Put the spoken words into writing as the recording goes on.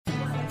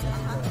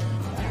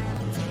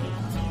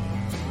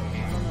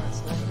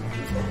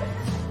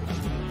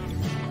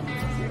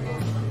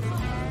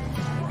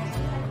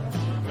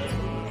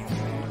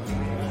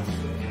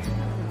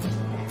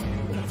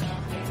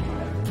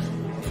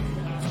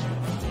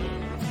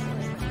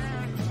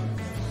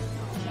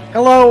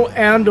Hello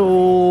and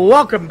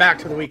welcome back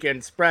to the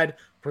Weekend Spread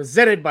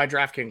presented by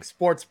DraftKings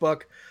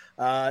Sportsbook.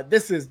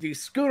 This is the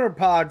Schooner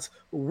Pod's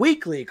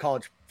weekly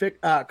college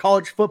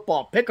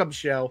football pick'em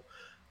show.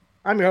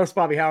 I'm your host,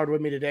 Bobby Howard.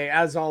 With me today,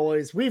 as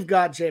always, we've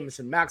got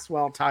Jamison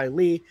Maxwell, Ty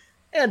Lee,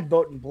 and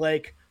Boaton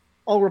Blake,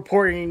 all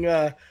reporting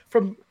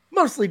from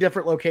mostly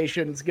different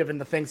locations given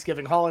the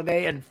Thanksgiving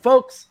holiday. And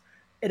folks,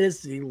 it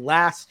is the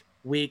last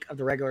week of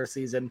the regular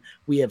season.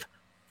 We have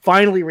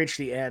finally reached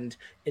the end.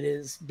 It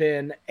has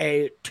been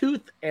a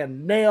tooth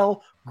and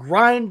nail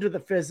grind to the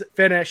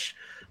finish.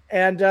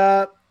 And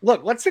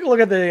look, let's take a look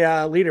at the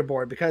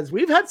leaderboard because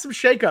we've had some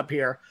shakeup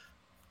here.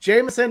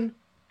 Jamison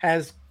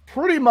has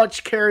pretty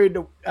much carried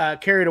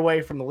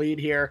away from the lead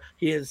here.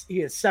 He has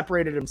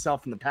separated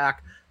himself from the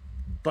pack.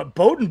 But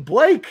Boaton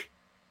Blake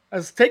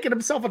has taken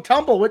himself a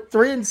tumble with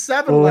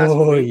 3-7 last week.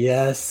 Oh,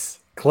 yes.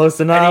 Close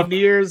enough. And he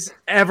nears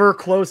ever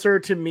closer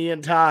to me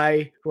and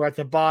Ty, who are at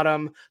the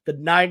bottom. The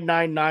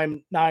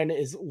 9999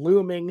 is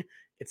looming.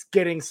 It's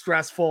getting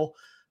stressful.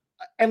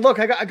 And look,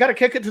 I got to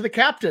kick it to the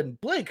captain.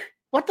 Blake,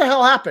 what the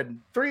hell happened?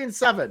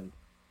 3-7.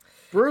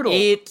 Brutal.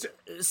 It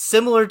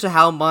similar to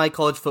how my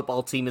college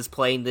football team is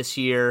playing this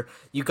year.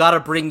 You got to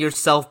bring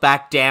yourself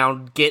back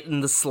down, get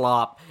in the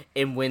slop,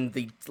 and when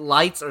the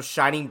lights are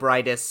shining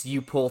brightest,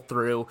 you pull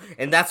through.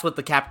 And that's what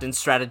the captain's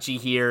strategy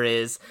here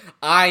is.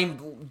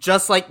 I'm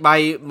just like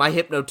my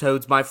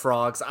Hypnotoads, my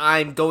frogs.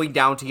 I'm going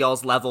down to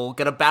y'all's level,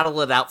 gonna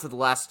battle it out for the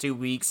last 2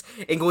 weeks,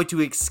 and going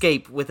to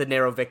escape with a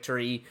narrow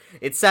victory.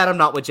 It's sad I'm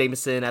not with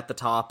Jamison at the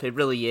top. It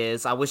really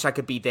is. I wish I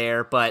could be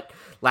there, but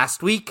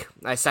last week,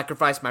 I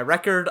sacrificed my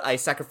record. I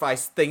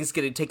sacrificed things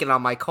getting taken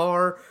on my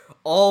car,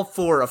 all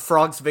for a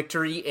Frogs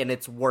victory, and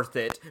it's worth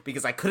it,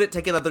 because I couldn't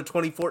take another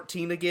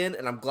 2014 again,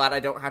 and I'm glad I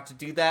don't have to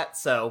do that,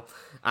 so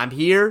I'm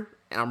here,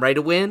 and I'm ready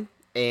to win,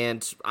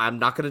 and I'm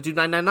not going to do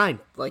 999.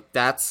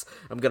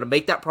 I'm going to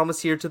make that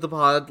promise here to the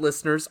pod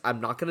listeners. I'm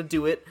not going to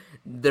do it.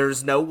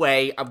 There's no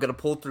way I'm going to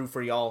pull through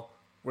for y'all.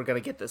 We're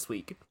going to get this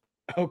week.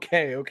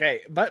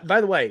 Okay. But by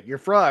the way, your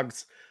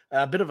Frogs,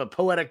 a bit of a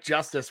poetic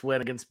justice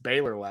win against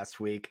Baylor last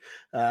week.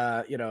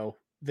 At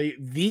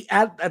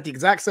the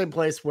exact same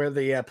place where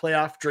the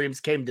playoff dreams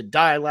came to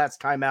die last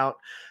time out,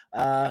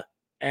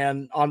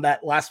 and on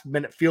that last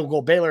minute field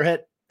goal Baylor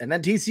hit, and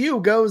then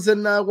TCU goes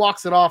and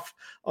walks it off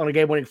on a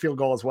game-winning field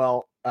goal as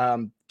well.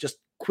 Just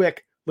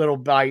quick little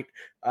bite.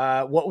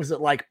 What was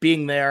it like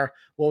being there?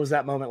 What was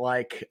that moment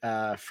like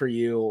for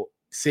you,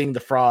 seeing the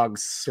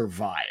Frogs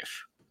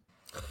survive?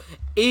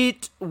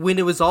 When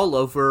it was all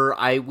over,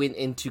 I went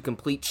into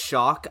complete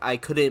shock. I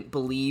couldn't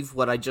believe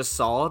what I just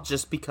saw,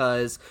 just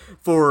because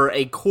for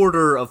a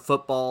quarter of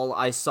football,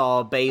 I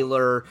saw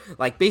Baylor,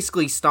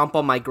 basically stomp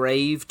on my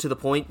grave to the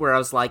point where I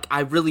was like,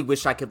 I really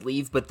wish I could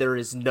leave, but there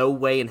is no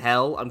way in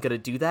hell I'm gonna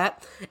do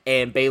that.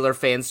 And Baylor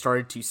fans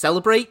started to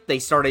celebrate. They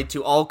started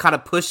to all kind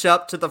of push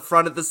up to the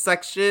front of the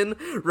section,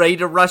 ready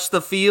to rush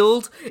the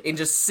field, and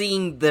just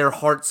seeing their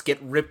hearts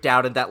get ripped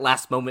out in that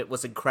last moment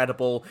was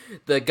incredible.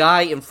 The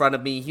guy in front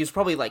of me, he was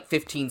probably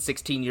 15,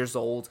 16 years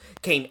old,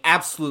 came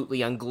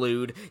absolutely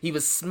unglued. He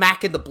was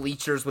smacking the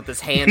bleachers with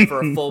his hand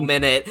for a full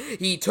minute.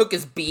 He took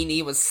his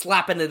beanie, was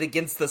slapping it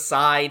against the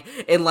side,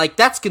 and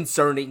that's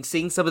concerning,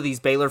 seeing some of these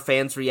Baylor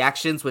fans'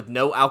 reactions with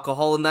no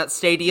alcohol in that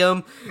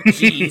stadium.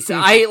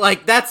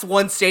 Jeez, that's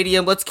one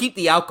stadium. Let's keep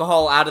the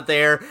alcohol out of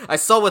there. I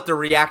saw what the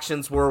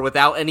reactions were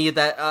without any of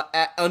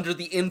that under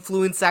the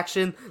influence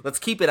action. Let's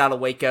keep it out of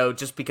Waco,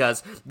 just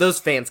because those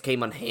fans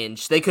came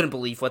unhinged. They couldn't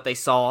believe what they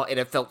saw, and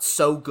it felt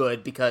so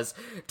good because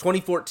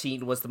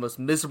 2014 was the most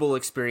miserable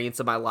experience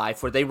of my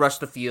life, where they rushed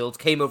the field,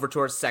 came over to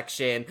our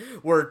section,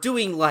 were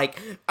doing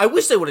I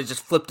wish they would have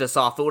just flipped us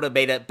off, it would have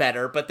made it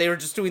better, but they were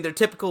just doing their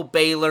typical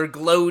Baylor,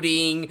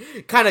 gloating,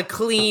 kind of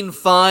clean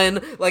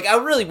fun. I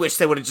really wish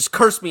they would have just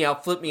cursed me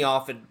out, flipped me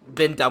off, and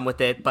been done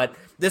with it, but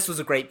this was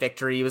a great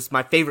victory. It was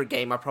my favorite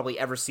game I've probably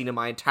ever seen in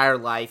my entire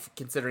life,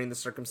 considering the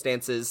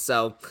circumstances,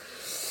 so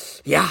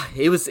yeah,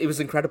 it was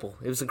incredible.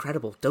 It was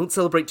incredible. Don't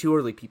celebrate too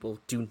early, people.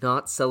 Do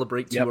not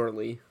celebrate too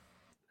early.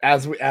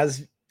 As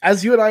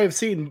you and I have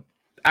seen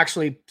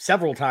actually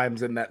several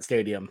times in that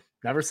stadium.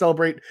 Never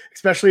celebrate,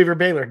 especially if you're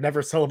Baylor,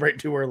 never celebrate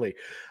too early.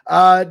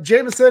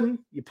 Jamison,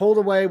 you pulled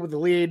away with the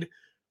lead.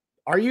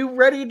 Are you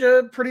ready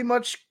to pretty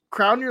much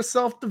crown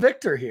yourself the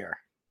victor here?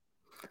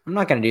 I'm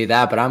not going to do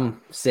that, but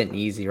I'm sitting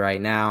easy right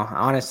now.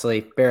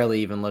 Honestly,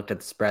 barely even looked at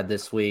the spread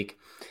this week.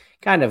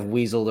 Kind of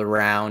weaseled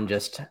around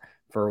just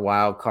for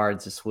wild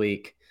cards this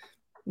week.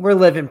 We're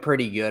living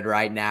pretty good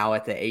right now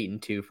at the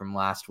 8-2 from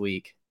last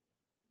week.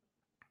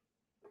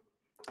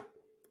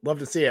 Love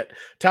to see it.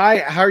 Ty,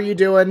 how are you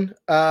doing?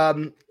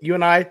 You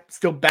and I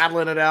still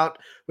battling it out.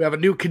 We have a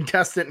new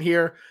contestant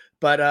here,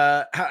 but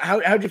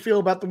how'd you feel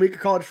about the week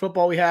of college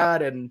football we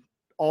had and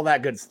all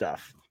that good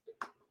stuff?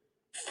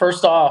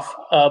 First off,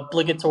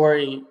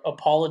 obligatory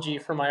apology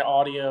for my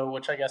audio,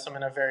 which I guess I'm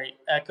in a very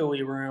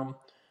echoey room,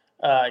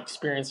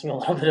 experiencing a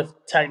little bit of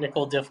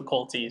technical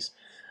difficulties.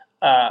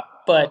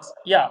 But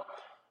yeah,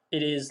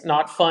 it is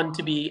not fun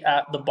to be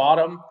at the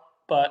bottom,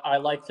 but I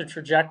like the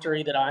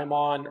trajectory that I'm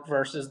on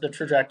versus the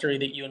trajectory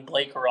that you and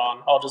Blake are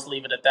on. I'll just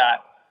leave it at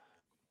that.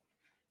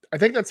 I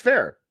think that's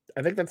fair.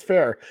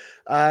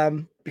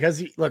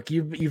 Because look,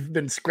 you've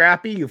been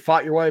scrappy. You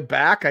fought your way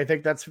back. I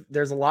think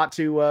there's a lot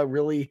to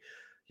really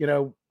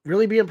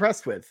be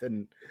impressed with,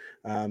 and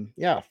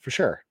yeah, for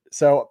sure.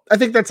 So I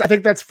think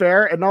that's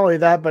fair, and not only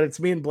that, but it's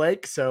me and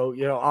Blake. So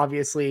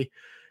obviously,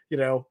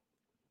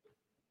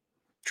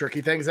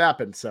 tricky things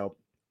happen. So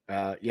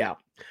yeah.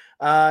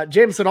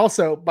 Jameson,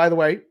 also, by the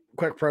way,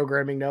 quick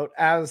programming note,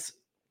 as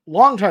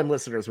longtime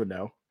listeners would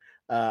know,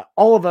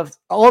 all of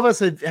us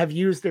have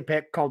used a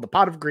pick called the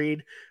Pot of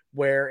Greed,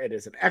 where it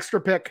is an extra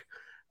pick,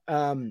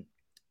 and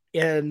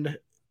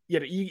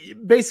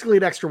basically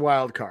an extra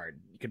wild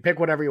card. You can pick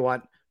whatever you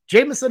want.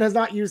 Jameson has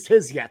not used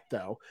his yet,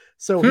 though,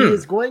 so he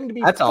is going to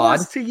be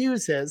forced to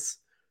use his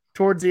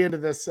towards the end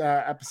of this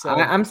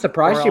episode. I'm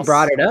surprised you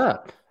brought it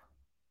up.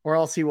 Or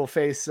else he will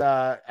face.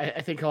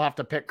 I think he'll have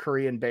to pick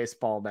Korean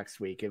baseball next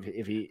week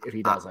if he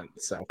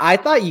doesn't. So I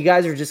thought you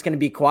guys were just going to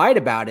be quiet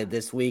about it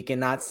this week and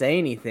not say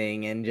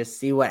anything and just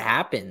see what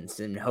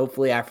happens, and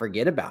hopefully I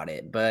forget about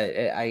it. But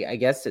I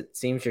guess it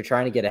seems you're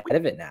trying to get ahead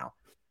of it now.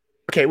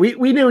 Okay,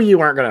 we knew you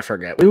weren't going to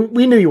forget.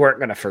 We knew you weren't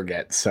going to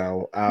forget.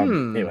 So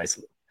anyways,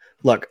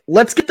 look,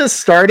 let's get this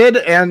started.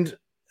 And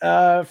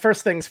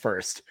first things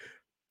first.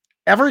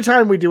 Every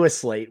time we do a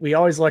slate, we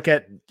always look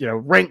at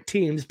ranked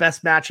teams,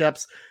 best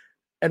matchups.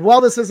 And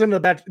while this isn't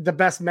the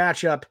best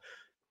matchup,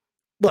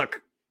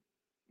 look,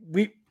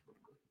 we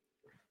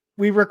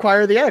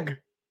require the egg.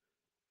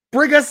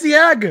 Bring us the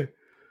egg.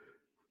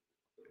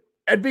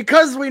 And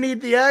because we need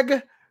the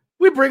egg,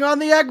 we bring on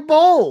the Egg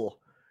Bowl.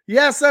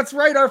 Yes, that's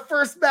right. Our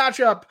first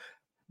matchup,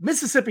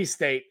 Mississippi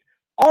State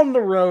on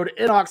the road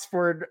in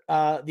Oxford.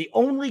 The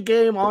only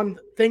game on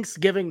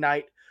Thanksgiving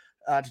night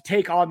to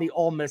take on the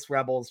Ole Miss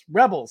Rebels.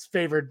 Rebels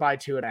favored by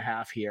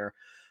 2.5 here.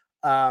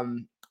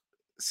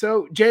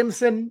 So,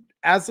 Jameson,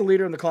 as the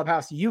leader in the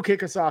clubhouse, you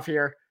kick us off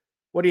here.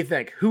 What do you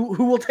think?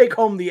 Who will take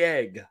home the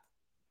egg?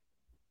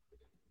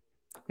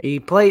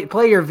 You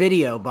play your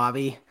video,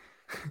 Bobby.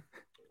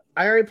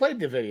 I already played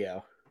the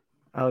video.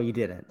 Oh, you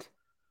didn't.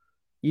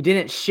 You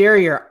didn't share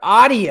your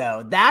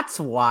audio. That's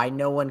why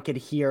no one could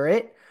hear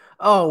it.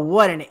 Oh,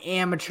 what an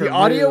amateur! The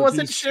audio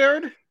wasn't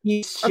shared.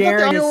 He's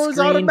sharing his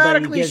screen,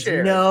 but he gives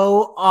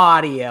no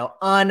audio.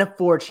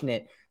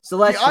 Unfortunate. So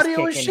let's just kick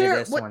into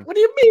this one. What do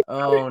you mean?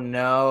 Oh,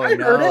 no,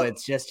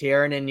 it's just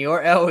hearing in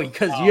your...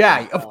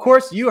 of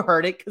course you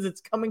heard it because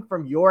it's coming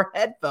from your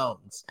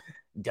headphones.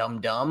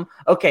 Dumb.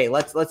 Okay,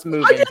 let's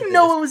move I didn't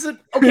know it was...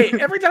 Okay,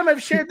 every time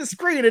I've shared the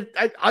screen,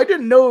 I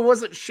didn't know it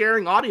wasn't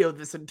sharing audio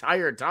this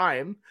entire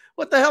time.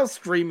 What the hell,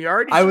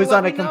 StreamYard? I was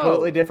on a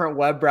completely different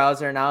web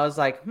browser, and I was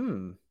like,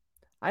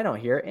 I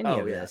don't hear any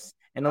of this.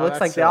 And it looks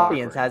like the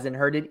audience hasn't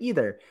heard it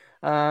either.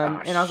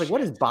 And I was like,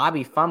 what is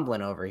Bobby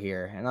fumbling over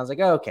here? And I was like,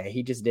 okay,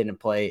 he just didn't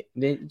play.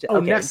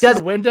 Next to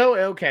the window?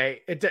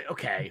 Okay.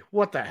 Okay.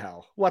 What the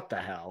hell?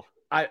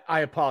 I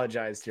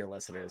apologize to your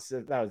listeners.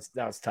 That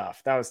was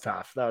tough.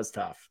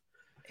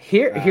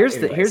 Here's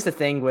the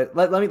thing with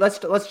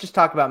let's just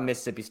talk about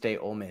Mississippi State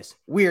Ole Miss.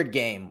 Weird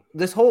game.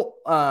 This whole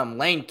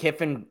Lane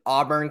Kiffin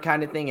Auburn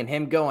kind of thing, and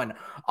him going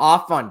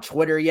off on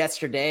Twitter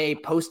yesterday,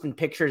 posting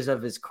pictures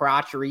of his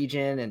crotch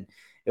region, and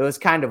it was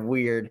kind of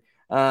weird.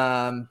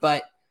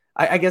 But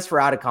I guess for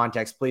out of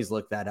context, please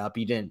look that up.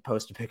 He didn't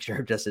post a picture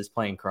of just his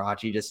plain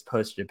crotch. He just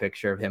posted a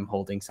picture of him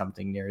holding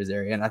something near his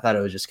area. And I thought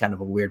it was just kind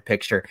of a weird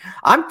picture.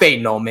 I'm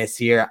fading Ole Miss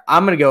here.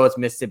 I'm going to go with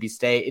Mississippi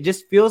State. It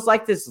just feels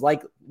like this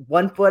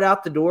one foot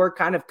out the door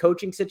kind of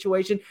coaching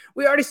situation.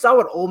 We already saw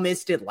what Ole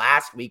Miss did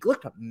last week.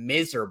 Looked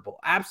miserable.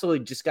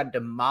 Absolutely just got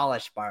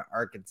demolished by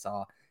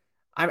Arkansas.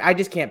 I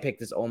just can't pick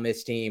this Ole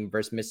Miss team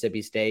versus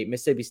Mississippi State.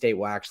 Mississippi State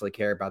will actually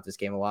care about this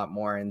game a lot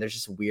more. And there's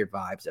just weird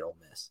vibes at Ole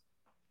Miss.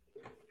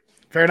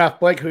 Fair enough.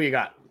 Blake, who you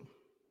got?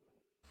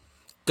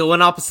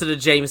 Going opposite of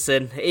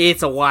Jameson,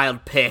 it's a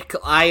wild pick.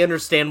 I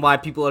understand why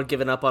people are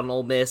giving up on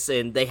Ole Miss,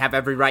 and they have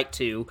every right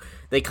to.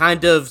 They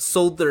kind of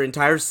sold their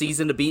entire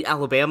season to beat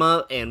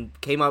Alabama and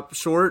came up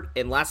short,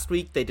 and last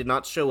week they did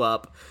not show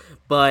up.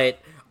 But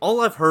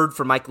all I've heard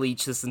from Mike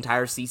Leach this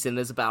entire season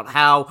is about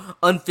how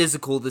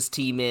unphysical this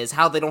team is,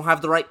 how they don't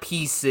have the right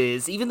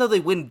pieces. Even though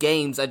they win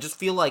games, I just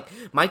feel like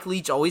Mike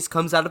Leach always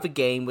comes out of a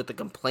game with a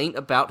complaint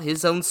about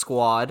his own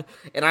squad.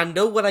 And I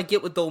know what I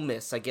get with Ole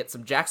Miss. I get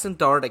some Jackson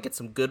Dart, I get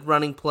some good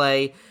running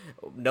play,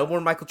 no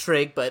more Michael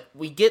Trigg, but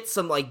we get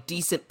some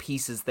decent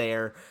pieces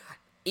there.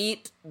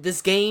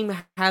 This game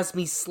has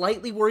me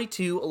slightly worried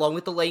too, along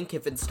with the Lane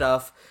Kiffin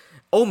stuff.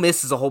 Ole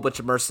Miss is a whole bunch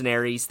of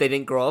mercenaries. They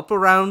didn't grow up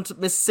around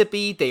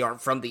Mississippi. They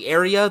aren't from the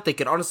area. They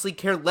could honestly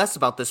care less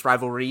about this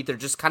rivalry. They're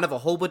just kind of a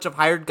whole bunch of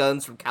hired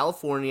guns from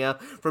California,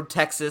 from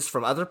Texas,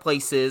 from other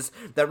places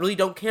that really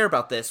don't care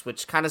about this,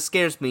 which kind of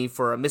scares me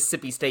for a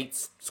Mississippi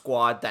State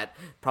squad that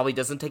probably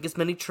doesn't take as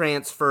many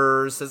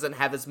transfers, doesn't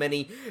have as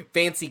many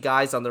fancy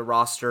guys on their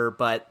roster,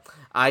 but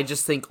I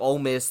just think Ole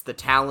Miss, the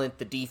talent,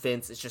 the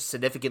defense is just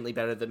significantly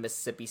better than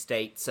Mississippi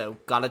State, so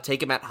gotta take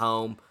them at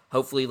home.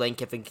 Hopefully Lane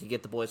Kiffin can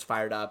get the boys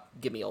fired up.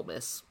 Give me Ole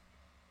Miss.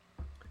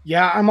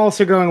 Yeah, I'm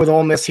also going with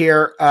Ole Miss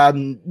here.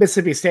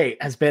 Mississippi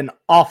State has been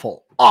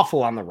awful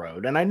on the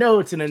road. And I know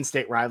it's an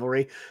in-state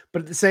rivalry,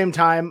 but at the same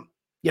time,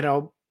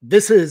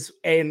 this is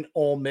an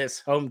Ole Miss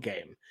home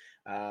game.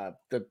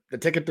 The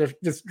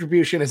ticket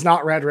distribution is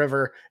not Red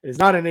River. It is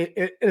not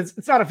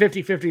it's not a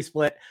 50-50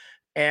 split.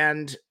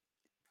 And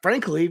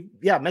frankly,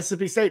 yeah,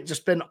 Mississippi State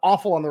just been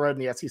awful on the road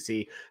in the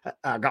SEC.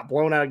 Got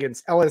blown out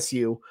against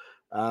LSU.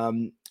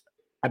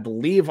 I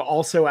believe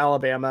also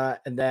Alabama,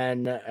 and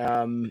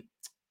then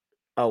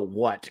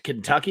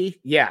Kentucky?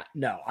 Yeah,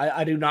 no,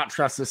 I do not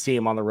trust this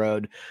team on the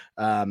road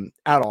at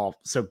all.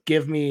 So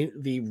give me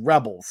the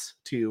Rebels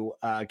to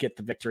get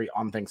the victory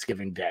on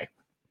Thanksgiving Day.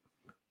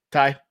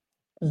 Ty?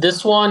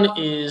 This one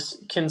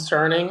is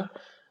concerning.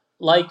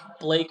 Like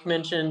Blake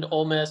mentioned,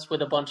 Ole Miss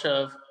with a bunch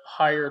of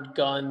hired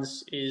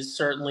guns is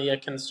certainly a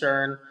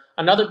concern.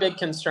 Another big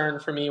concern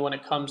for me when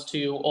it comes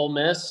to Ole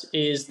Miss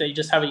is they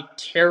just have a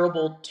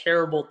terrible,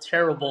 terrible,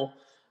 terrible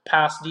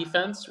pass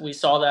defense. We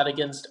saw that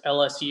against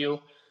LSU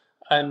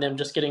and them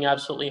just getting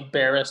absolutely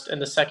embarrassed in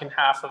the second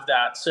half of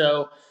that.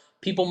 So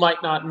people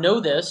might not know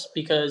this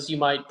because you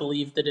might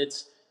believe that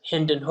it's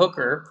Hendon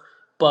Hooker,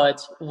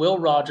 but Will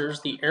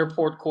Rogers, the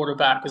airport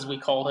quarterback, as we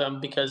call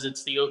him because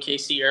it's the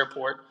OKC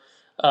airport,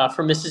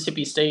 for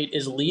Mississippi State,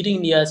 is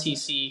leading the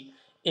SEC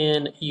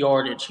in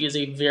yardage. He is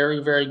a very,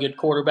 very good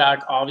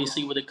quarterback,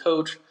 obviously with a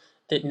coach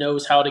that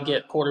knows how to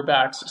get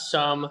quarterbacks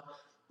some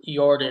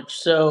yardage.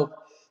 So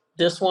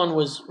this one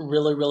was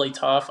really, really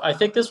tough. I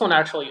think this one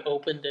actually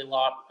opened a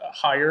lot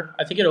higher.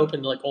 I think it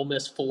opened like Ole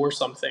Miss 4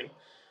 something,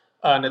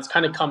 and it's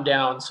kind of come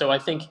down. So I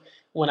think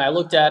when I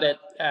looked at it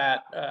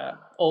at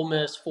Ole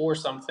Miss 4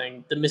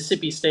 something, the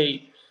Mississippi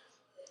State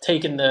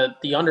taking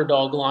the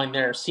underdog line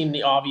there seemed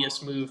the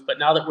obvious move. But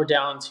now that we're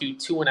down to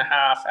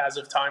 2.5 as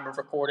of time of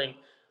recording,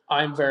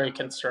 I'm very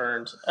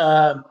concerned.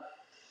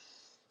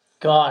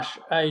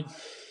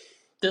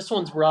 This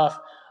one's rough.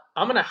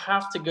 I'm gonna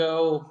have to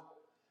go.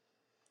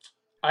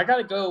 I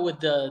gotta go with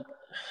the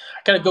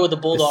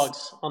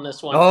Bulldogs on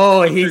this one.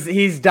 Oh,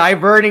 he's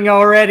diverting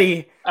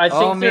already. I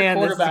think their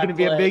this is going to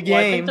be a big game.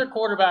 I think their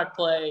quarterback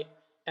play,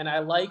 and I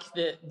like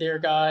that their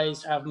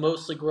guys have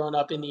mostly grown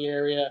up in the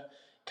area,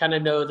 kind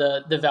of know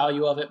the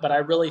value of it. But I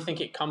really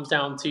think it comes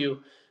down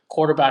to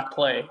quarterback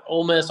play.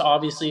 Ole Miss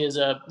obviously is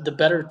the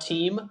better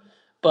team,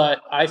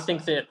 but I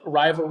think that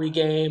rivalry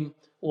game,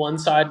 one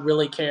side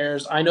really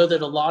cares. I know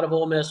that a lot of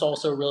Ole Miss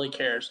also really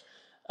cares.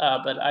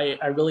 But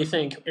I really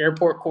think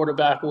airport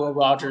quarterback Will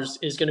Rogers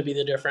is going to be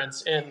the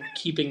difference in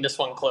keeping this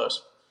one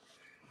close.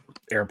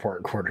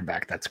 Airport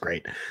quarterback. That's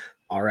great.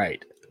 All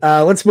right.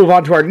 Let's move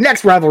on to our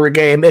next rivalry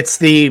game. It's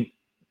the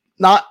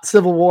not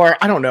Civil War.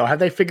 I don't know. Have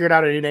they figured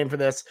out a new name for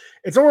this?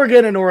 It's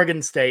Oregon and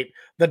Oregon State.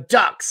 The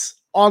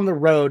Ducks on the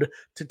road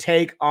to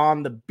take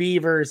on the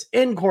Beavers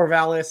in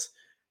Corvallis.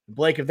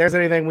 Blake, if there's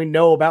anything we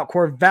know about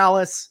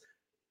Corvallis,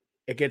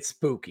 it gets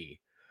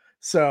spooky.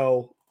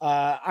 So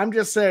I'm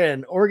just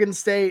saying, Oregon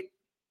State,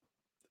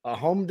 a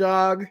home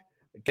dog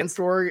against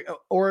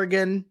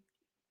Oregon.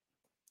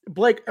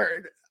 Blake,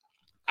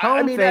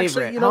 home favorite.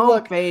 Actually,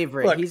 home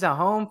favorite. Look, he's a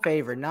home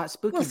favorite, not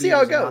spooky. We'll see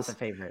how it goes. Not the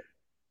favorite.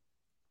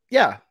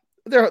 Yeah,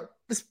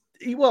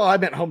 I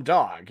meant home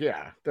dog.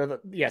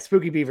 Yeah,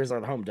 spooky Beavers are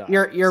the home dog.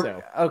 You're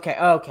so.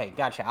 Okay,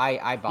 gotcha.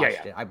 I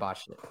botched it. I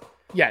botched it.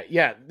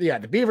 Yeah.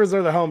 The Beavers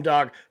are the home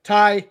dog.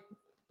 Ty,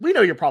 we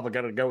know you're probably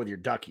gonna go with your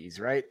Duckies,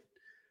 right?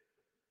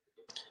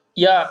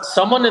 Yeah,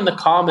 someone in the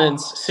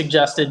comments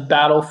suggested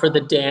Battle for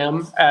the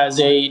Dam as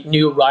a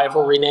new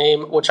rivalry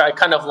name, which I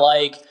kind of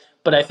like,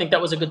 but I think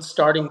that was a good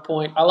starting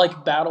point. I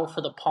like Battle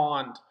for the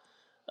Pond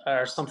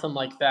or something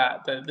like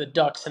that. The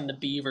Ducks and the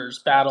Beavers,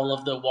 Battle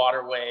of the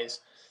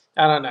Waterways.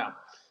 I don't know.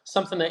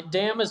 Something that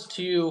Dam is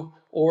too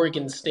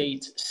Oregon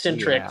State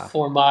centric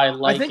for my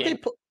liking. I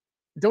think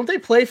don't they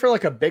play for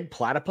like a big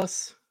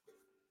platypus?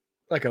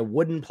 Like a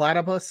wooden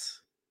platypus?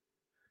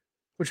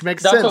 Which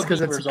makes sense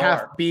because it's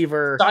half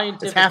beaver.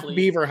 It's half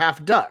beaver,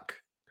 half duck.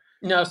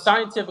 No,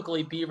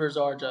 scientifically, beavers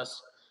are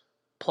just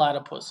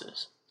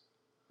platypuses.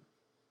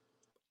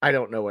 I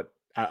don't know what.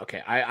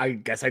 Okay, I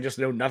guess I just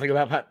know nothing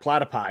about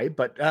platypi,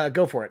 but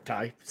go for it,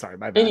 Ty. Sorry,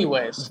 my bad.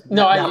 Anyways, I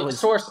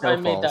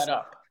made that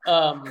up.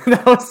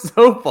 That was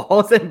so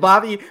false, and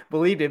Bobby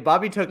believed it.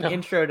 Bobby took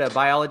intro to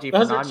biology for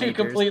non-majors. Those are two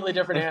completely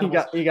different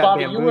animals. He got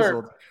Bobby,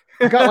 bamboozled.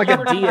 You got like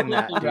a D in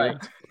that, dude. Right.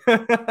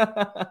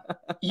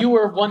 You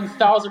were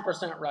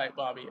 1,000% right,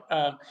 Bobby.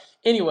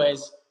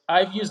 Anyways,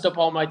 I've used up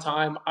all my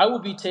time. I will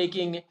be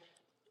taking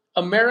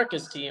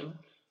America's team,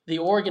 the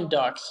Oregon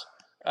Ducks,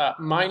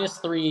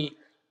 -3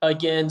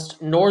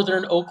 against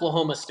Northern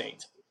Oklahoma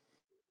State.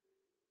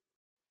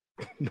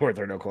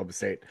 Northern Oklahoma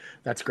State.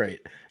 That's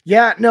great.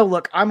 Yeah, no,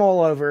 look, I'm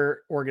all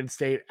over Oregon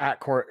State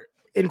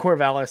in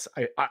Corvallis.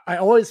 I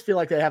always feel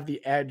like they have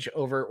the edge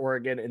over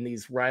Oregon in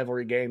these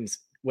rivalry games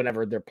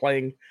whenever they're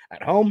playing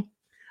at home.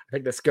 I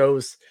think this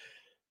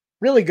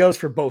really goes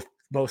for both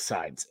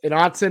sides. In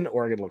Autzen,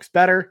 Oregon looks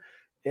better.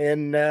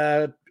 In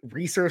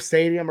Research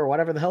Stadium or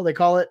whatever the hell they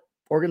call it,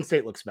 Oregon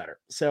State looks better.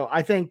 So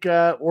I think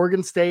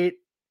Oregon State,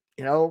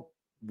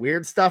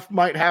 weird stuff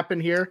might happen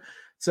here.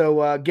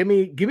 So give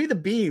me the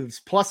Beavs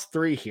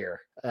 +3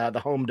 here, the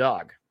home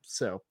dog.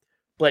 So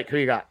Blake, who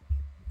you got?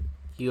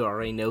 You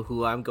already know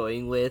who I'm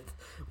going with.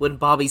 When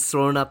Bobby's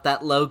throwing up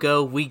that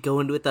logo, we go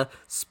in with the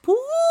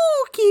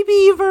Spooky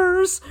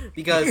Beavers,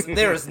 because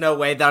there is no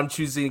way that I'm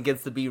choosing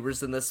against the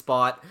Beavers in this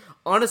spot.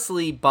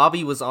 Honestly,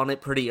 Bobby was on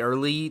it pretty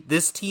early.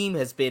 This team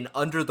has been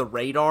under the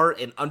radar,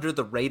 and under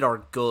the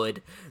radar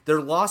good. Their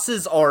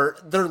losses are,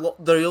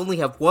 they only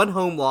have one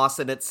home loss,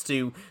 and it's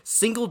to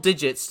single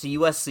digits to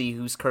USC,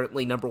 who's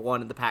currently number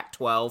 1 in the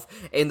Pac-12,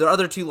 and their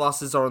other 2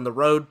 losses are on the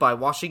road by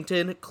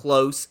Washington,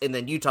 close, and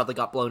then Utah that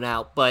got blown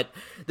out. But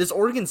this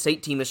Oregon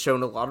State team has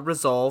shown a lot of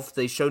resolve.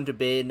 They've shown to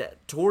been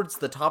towards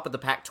the top of the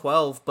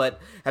Pac-12, but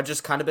have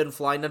just kind of been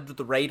flying under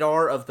the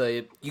radar of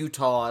the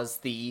Utahs,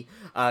 the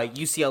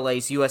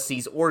UCLA's,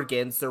 USC's,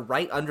 Oregon's. They're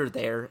right under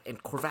there,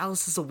 and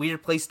Corvallis is a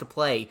weird place to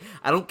play.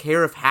 I don't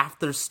care if half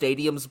their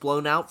stadium's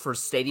blown out for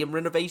stadium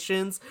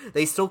renovations.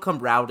 They still come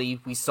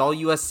rowdy. We saw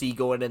USC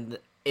going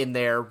in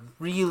there,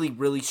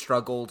 really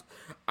struggled.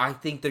 I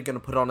think they're going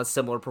to put on a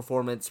similar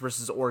performance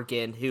versus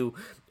Oregon, who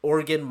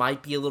Oregon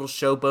might be a little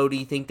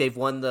showboaty, think they've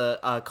won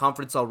the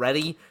conference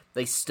already.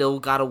 They still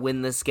got to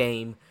win this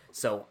game.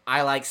 So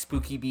I like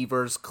Spooky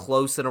Beavers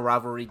close in a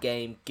rivalry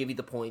game. Give me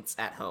the points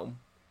at home.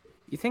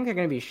 You think they're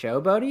going to be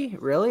showboaty?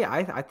 Really?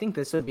 I think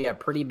this would be a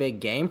pretty big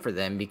game for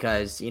them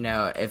because,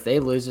 if they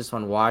lose this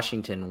one,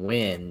 Washington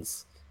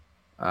wins.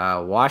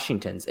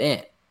 Washington's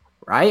in,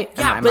 right?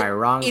 Yeah, am I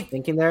wrong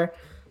thinking there?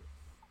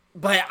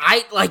 But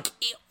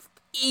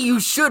you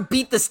should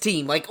beat this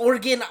team. Like,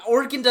 Oregon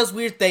does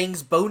weird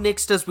things. Bo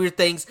Nix does weird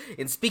things.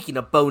 And speaking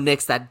of Bo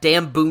Nix, that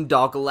damn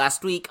boondoggle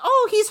last week.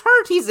 Oh, he's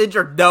hurt. He's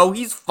injured. No,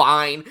 he's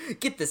fine.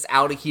 Get this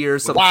out of here.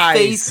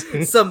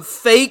 Some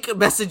fake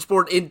message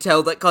board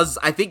intel that caused,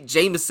 I think,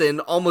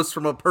 Jameson almost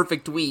from a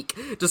perfect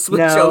week to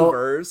switch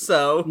over.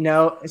 So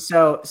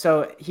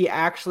he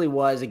actually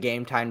was a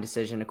game time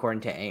decision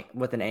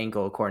with an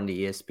ankle according to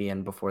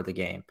ESPN before the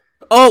game.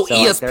 Oh, so,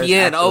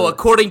 ESPN.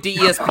 According to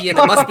ESPN,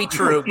 it must be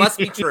true. Must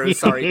be true.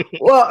 Sorry.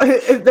 Well,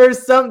 there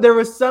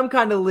was some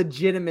kind of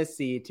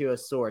legitimacy to a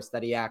source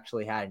that he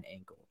actually had an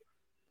ankle.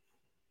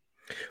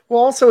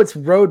 Well, also it's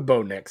road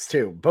Bo Nix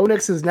too. Bo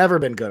Nix has never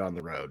been good on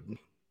the road.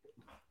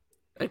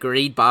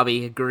 Agreed,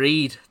 Bobby.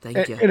 Agreed.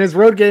 Thank you. And his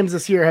road games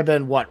this year have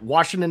been what?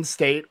 Washington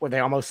State, where they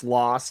almost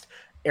lost.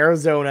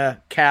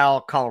 Arizona,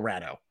 Cal,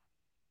 Colorado.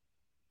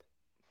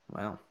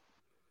 Wow.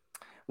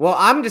 Well,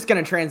 I'm just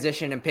going to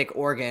transition and pick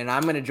Oregon.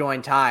 I'm going to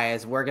join Ty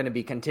as we're going to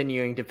be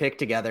continuing to pick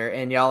together,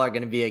 and y'all are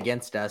going to be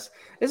against us.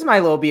 This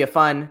might be a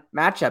fun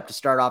matchup to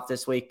start off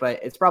this week, but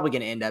it's probably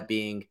going to end up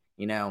being,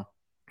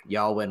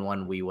 y'all win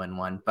one, we win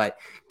one. But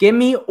give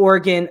me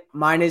Oregon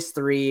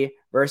 -3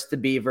 versus the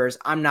Beavers.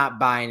 I'm not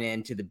buying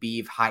into the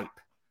Beav hype.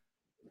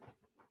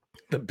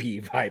 The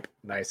Beav hype.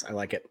 Nice. I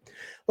like it.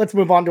 Let's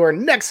move on to our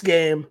next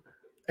game.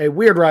 A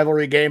weird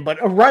rivalry game,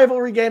 but a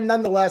rivalry game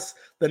nonetheless.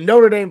 The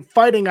Notre Dame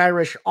Fighting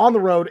Irish on the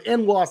road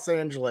in Los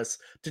Angeles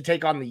to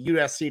take on the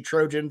USC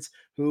Trojans,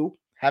 who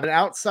have an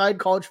outside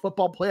college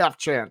football playoff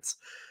chance.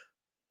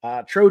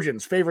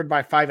 Trojans favored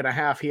by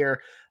 5.5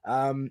 here.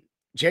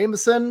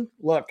 Jameson,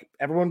 look,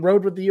 everyone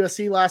rode with the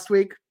USC last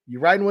week. You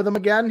riding with them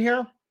again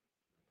here?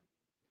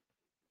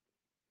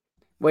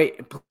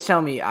 Wait, please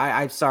tell me.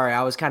 I'm sorry.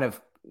 I was kind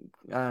of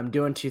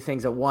doing 2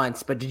 things at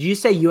once, but did you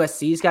say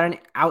USC's got an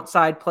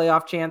outside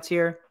playoff chance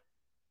here?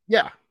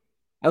 Yeah.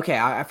 Okay,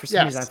 for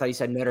some reason I thought you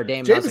said Notre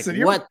Dame. Jameson, I was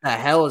like, what the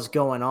hell is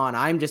going on?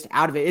 I'm just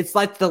out of it. It's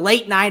like the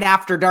late night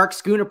after dark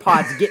schooner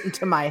pods getting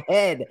to my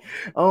head.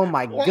 Oh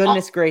my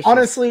goodness gracious.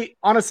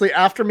 Honestly,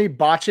 after me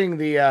botching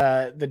the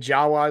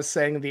Jawas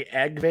saying the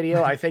egg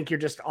video, I think you're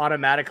just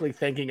automatically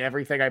thinking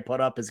everything I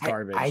put up is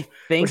garbage. I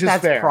think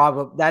that's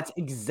that's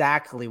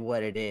exactly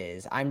what it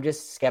is. I'm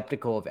just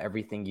skeptical of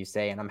everything you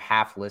say, and I'm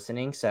half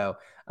listening. So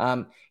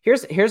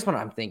here's what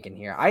I'm thinking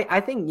here. I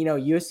think,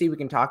 USC, we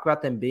can talk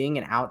about them being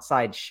an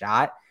outside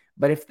shot,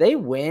 but if they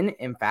win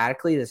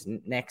emphatically this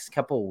next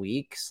couple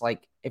weeks,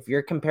 like if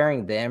you're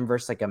comparing them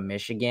versus like a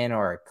Michigan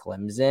or a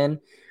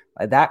Clemson,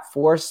 that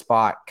 4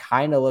 spot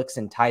kind of looks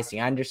enticing.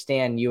 I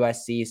understand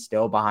USC is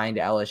still behind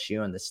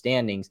LSU in the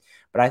standings,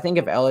 but I think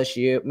if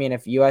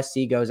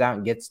USC goes out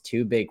and gets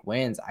 2 big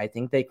wins, I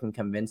think they can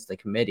convince the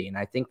committee, and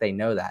I think they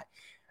know that.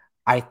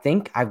 I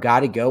think I've got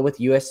to go with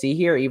USC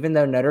here, even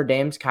though Notre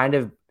Dame's kind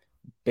of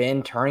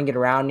been turning it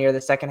around near the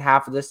second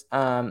half of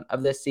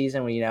this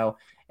season when,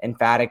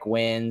 emphatic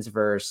wins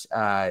versus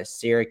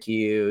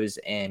Syracuse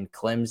and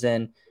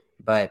Clemson.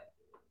 But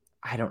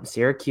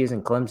Syracuse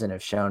and Clemson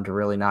have shown to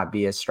really not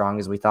be as strong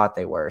as we thought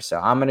they were. So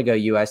I'm going to go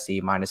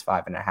USC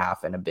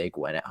 -5.5 and a big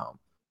win at home.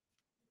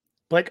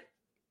 Blake?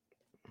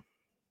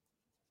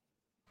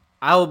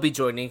 I will be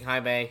joining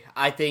Jaime.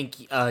 I think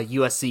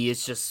USC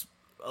is just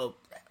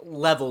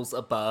levels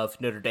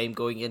above Notre Dame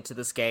going into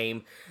this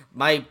game.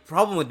 My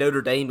problem with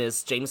Notre Dame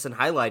is Jameson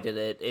highlighted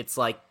it. It's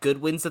like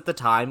good wins at the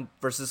time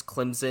versus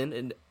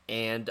Clemson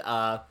and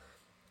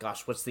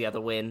gosh, what's the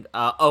other win?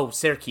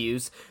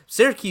 Syracuse.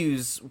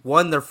 Syracuse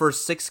won their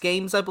first 6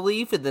 games, I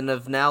believe, and then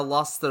have now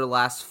lost their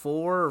last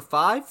 4 or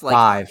 5. Like,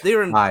 Five.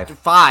 They're in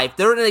five.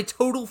 They're in a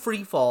total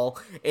free fall.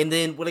 And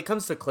then when it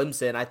comes to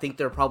Clemson, I think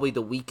they're probably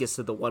the weakest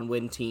of the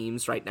 1-win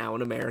teams right now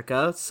in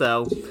America.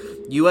 So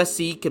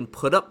USC can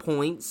put up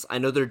points. I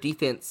know their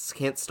defense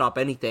can't stop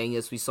anything,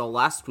 as we saw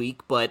last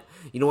week, but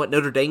you know what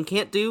Notre Dame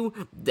can't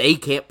do? They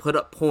can't put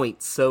up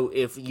points. So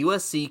if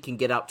USC can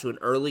get out to an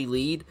early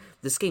lead,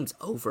 this game's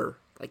over.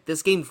 Like,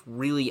 this game's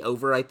really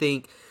over, I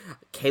think.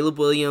 Caleb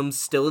Williams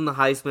still in the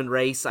Heisman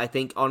race. I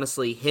think,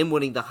 honestly, him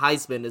winning the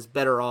Heisman is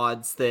better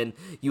odds than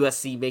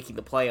USC making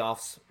the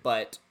playoffs.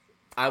 But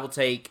I will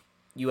take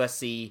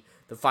USC,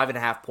 the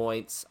 5.5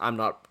 points. I'm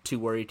not too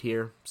worried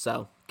here.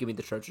 So, give me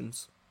the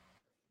Trojans.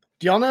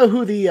 Do y'all know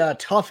who the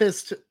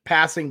toughest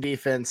passing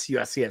defense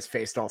USC has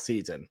faced all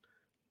season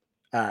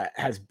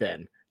has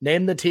been?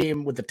 Name the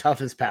team with the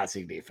toughest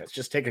passing defense.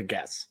 Just take a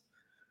guess.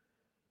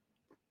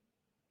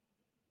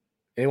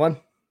 Anyone?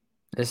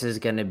 This is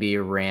going to be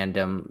a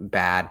random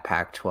bad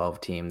Pac-12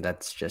 team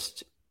that's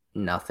just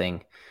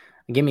nothing.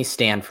 Give me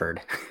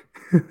Stanford.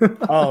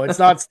 Oh, it's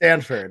not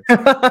Stanford.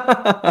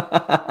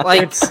 That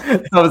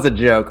was a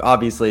joke.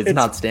 Obviously, it's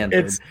not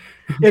Stanford.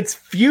 It's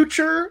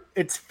future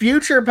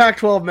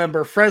Pac-12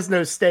 member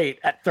Fresno State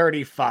at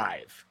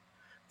 35.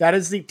 That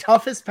is the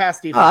toughest pass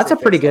defense. Oh, that's a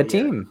pretty good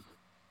team.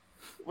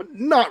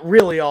 Not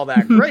really all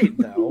that great,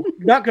 though.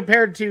 Not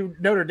compared to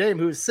Notre Dame,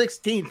 who's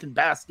 16th in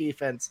pass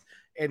defense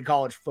in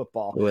college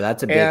football. Oh,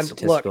 that's a big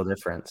statistical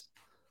difference.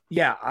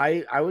 Yeah,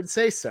 I would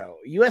say so.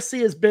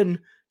 USC has been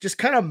just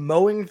kind of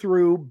mowing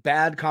through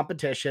bad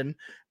competition,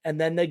 and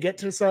then they get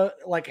to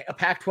a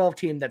Pac-12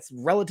 team that's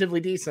relatively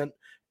decent,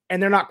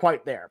 and they're not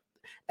quite there.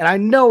 And I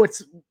know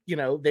it's,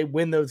 they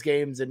win those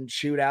games in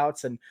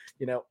shootouts, and,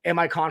 am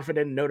I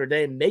confident in Notre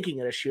Dame making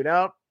it a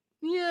shootout?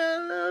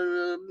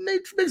 Yeah,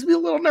 makes me a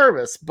little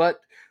nervous, but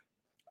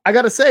I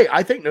got to say,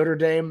 I think Notre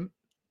Dame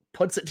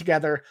puts it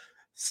together,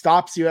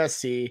 stops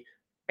USC,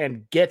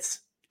 and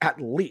gets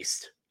at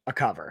least a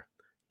cover.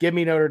 Give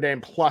me Notre Dame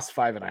plus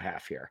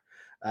 5.5 here.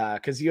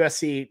 Because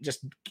USC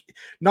just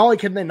not only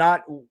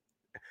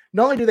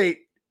do they,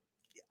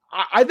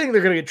 I think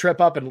they're going to trip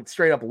up and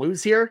straight up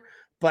lose here,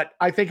 but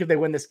I think if they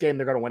win this game,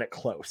 they're going to win it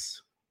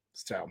close.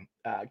 So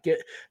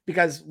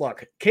because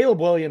look, Caleb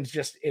Williams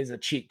just is a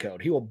cheat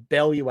code. He will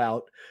bail you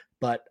out,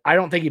 but I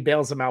don't think he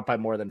bails them out by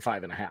more than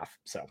 5.5.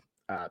 So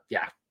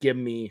give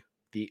me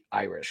the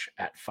Irish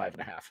at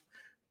 5.5.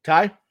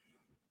 Ty?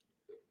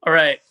 All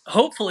right.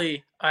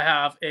 Hopefully I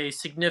have a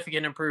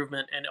significant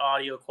improvement in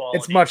audio quality.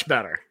 It's much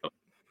better.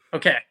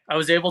 Okay. I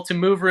was able to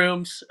move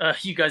rooms.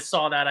 You guys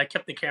saw that. I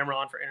kept the camera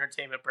on for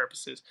entertainment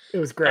purposes. It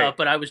was great.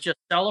 But I was just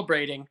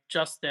celebrating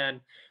just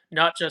then,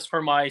 not just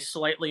for my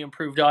slightly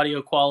improved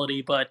audio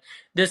quality, but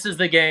this is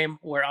the game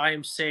where I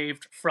am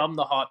saved from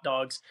the hot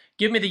dogs.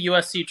 Give me the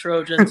USC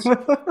Trojans.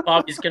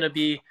 Bobby's going to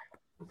be,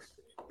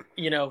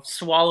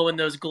 swallowing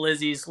those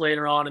glizzies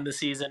later on in the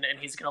season, and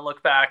he's going to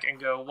look back and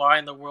go, why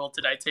in the world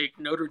did I take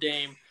Notre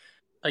Dame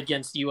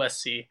against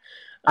USC?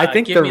 I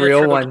think the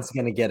real one's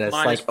going to get us,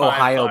 -5.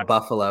 Ohio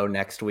Buffalo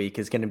next week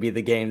is going to be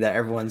the game that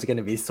everyone's going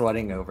to be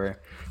sweating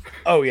over.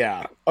 Oh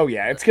yeah.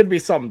 It's going to be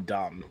something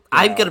dumb.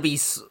 I'm going to be,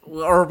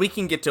 or we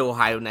can get to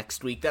Ohio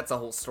next week. That's a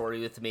whole story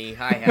with me.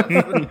 I have.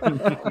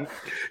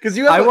 Because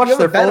I watched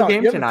their full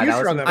game tonight.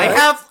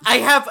 I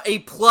have a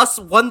plus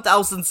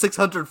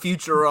 1,600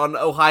 future on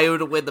Ohio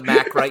to win the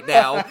MAC right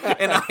now,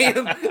 and I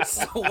am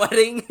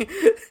sweating.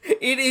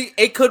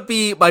 It could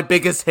be my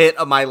biggest hit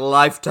of my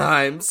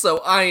lifetime.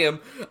 So I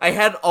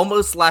had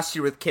almost last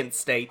year with Kent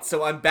State,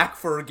 so I'm back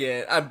for it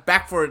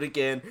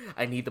again.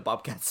 I need the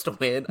Bobcats to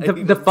win.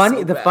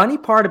 The funny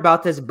part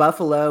about this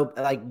Buffalo,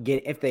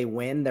 if they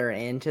win, they're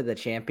into the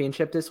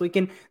championship this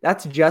weekend.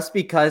 That's just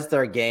because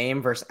their game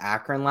versus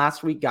Akron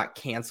last week got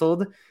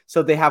canceled,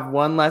 so they have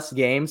one less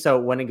game. So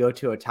it wouldn't go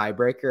to a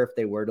tiebreaker if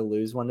they were to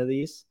lose one of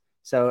these.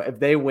 So if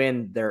they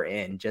win, they're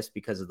in just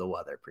because of the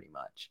weather, pretty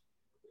much.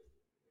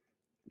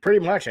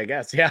 Pretty much, I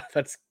guess. Yeah,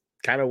 that's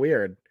kind of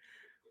weird,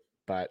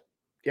 but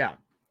yeah.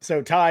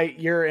 So Ty,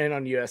 you're in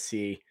on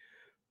USC.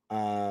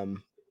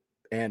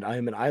 And I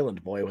am an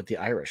island boy with the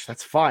Irish.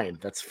 That's fine.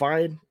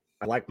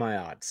 I like my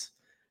odds.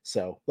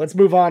 So let's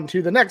move on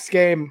to the next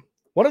game.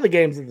 One of the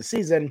games of the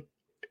season.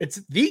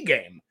 It's the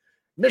game.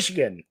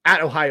 Michigan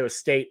at Ohio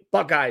State.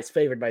 Buckeyes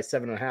favored by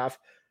 7.5.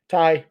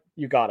 Ty,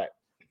 you got it.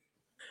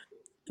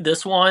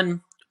 This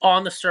one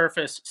on the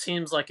surface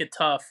seems like a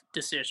tough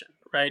decision,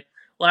 right?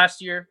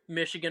 Last year,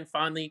 Michigan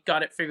finally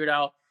got it figured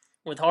out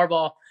with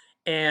Harbaugh,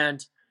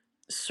 and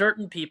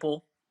certain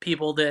people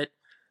that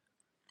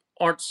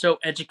aren't so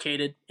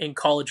educated in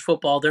college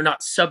football. They're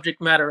not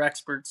subject matter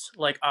experts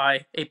like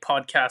I, a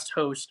podcast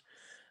host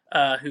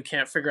who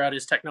can't figure out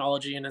his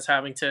technology and is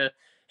having to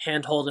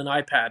handhold an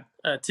iPad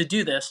to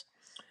do this.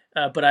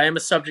 But I am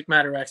a subject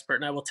matter expert,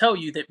 and I will tell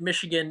you that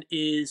Michigan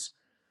is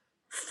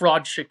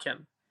fraud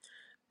chicken.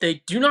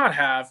 they do not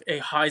have a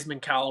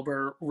Heisman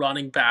caliber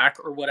running back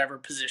or whatever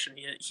position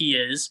he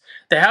is.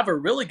 They have a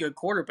really good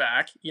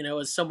quarterback.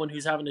 As someone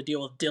who's having to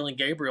deal with Dylan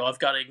Gabriel, I've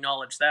got to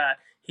acknowledge that.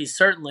 He's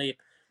certainly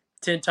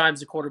 10 times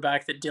the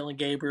quarterback that Dylan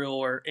Gabriel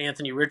or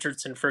Anthony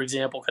Richardson, for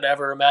example, could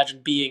ever imagine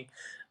being.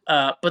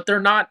 But they're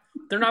not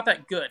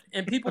that good.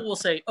 And people will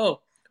say,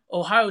 "Oh,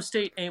 Ohio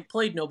State ain't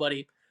played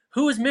nobody."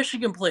 Who has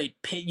Michigan played?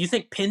 You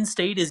think Penn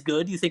State is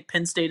good? You think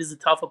Penn State is a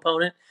tough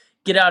opponent?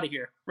 Get out of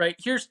here, right?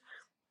 Here's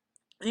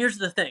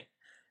the thing.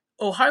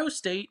 Ohio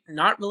State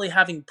not really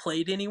having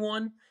played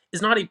anyone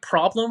is not a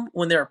problem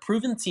when they're a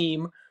proven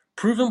team,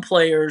 proven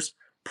players,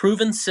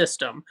 proven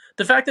system.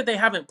 The fact that they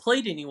haven't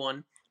played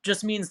anyone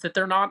just means that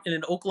they're not in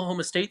an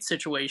Oklahoma State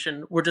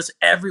situation where just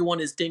everyone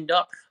is dinged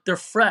up. They're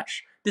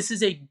fresh. This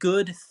is a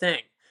good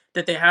thing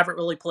that they haven't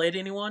really played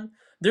anyone.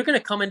 They're going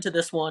to come into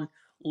this one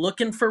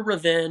looking for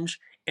revenge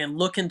and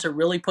looking to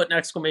really put an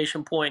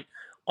exclamation point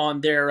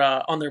on their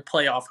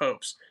playoff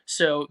hopes.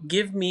 So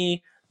give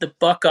me the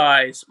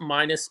Buckeyes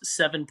minus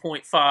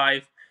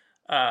 7.5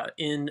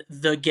 in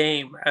the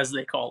game, as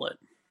they call it.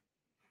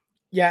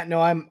 Yeah,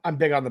 no, I'm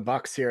big on the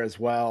Bucks here as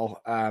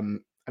well. I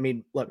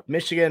mean, look,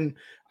 Michigan,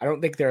 I don't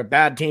think they're a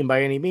bad team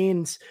by any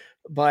means,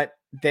 but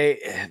they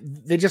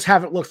just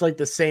haven't looked like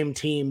the same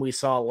team we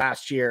saw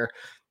last year.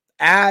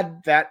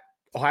 Add that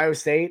Ohio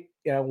State,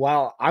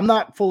 while I'm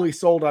not fully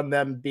sold on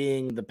them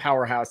being the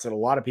powerhouse that a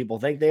lot of people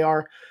think they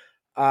are,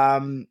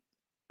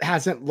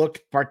 hasn't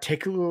looked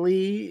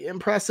particularly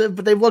impressive,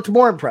 but they've looked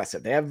more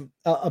impressive. They have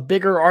a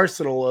bigger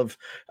arsenal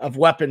of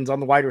weapons on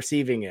the wide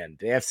receiving end.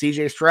 They have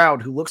CJ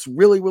Stroud, who looks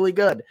really, really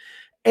good.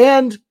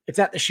 And it's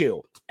at the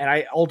shoe. And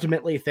I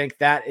ultimately think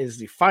that is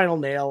the final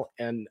nail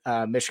in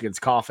Michigan's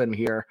coffin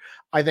here.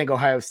 I think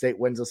Ohio State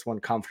wins this one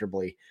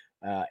comfortably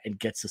and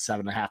gets a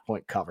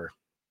 7.5-point cover.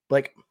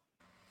 Blake?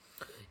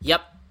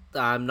 Yep.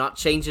 I'm not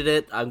changing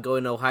it. I'm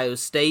going Ohio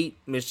State.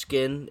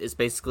 Michigan is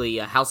basically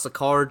a house of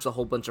cards, a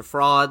whole bunch of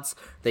frauds.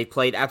 They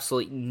played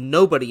absolutely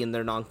nobody in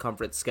their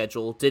non-conference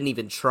schedule, didn't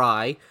even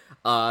try.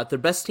 Their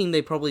best team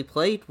they probably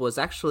played was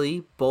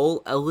actually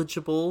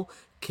bowl-eligible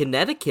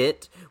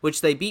Connecticut, which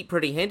they beat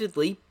pretty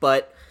handedly.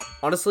 But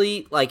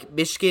honestly, like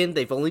Michigan,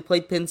 they've only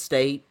played Penn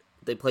State.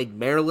 They played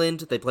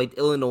Maryland, they played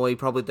Illinois,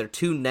 probably their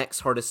two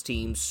next hardest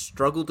teams,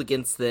 struggled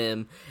against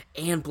them,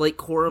 and Blake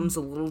Corum's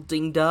a little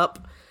dinged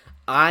up.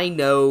 I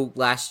know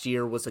last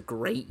year was a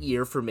great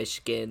year for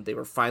Michigan. They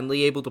were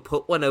finally able to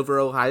put one over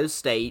Ohio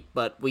State,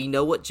 but we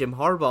know what Jim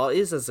Harbaugh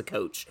is as a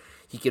coach.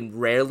 He can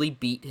rarely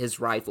beat his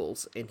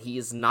rivals, and he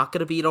is not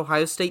going to beat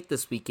Ohio State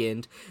this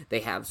weekend.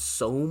 They have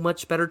so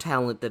much better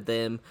talent than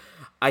them.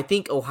 I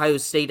think Ohio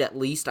State, at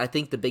least, I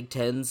think the Big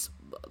Ten's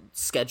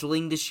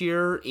scheduling this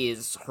year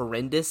is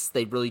horrendous.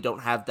 They really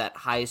don't have that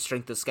high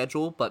strength of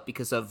schedule, but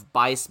because of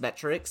bias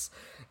metrics,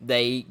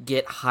 they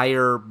get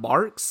higher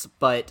marks,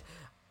 but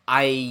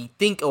I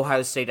think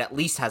Ohio State at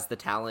least has the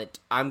talent.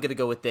 I'm going to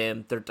go with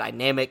them. They're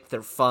dynamic.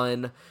 They're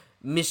fun.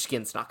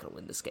 Michigan's not going to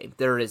win this game.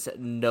 There is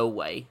no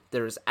way.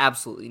 There is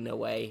absolutely no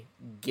way.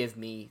 Give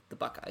me the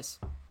Buckeyes.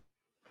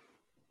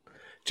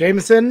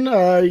 Jameson,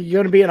 you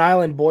going to be an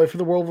island boy for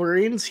the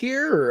Wolverines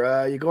here, or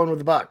are you going with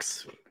the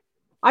Bucks?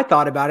 I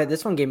thought about it.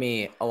 This one gave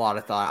me a lot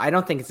of thought. I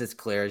don't think it's as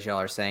clear as y'all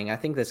are saying. I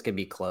think this could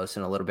be close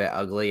and a little bit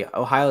ugly.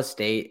 Ohio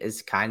State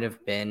has kind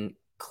of been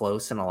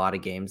close in a lot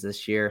of games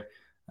this year.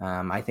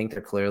 I think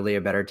they're clearly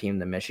a better team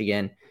than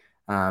Michigan,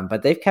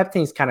 but they've kept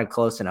things kind of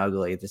close and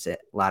ugly this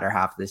latter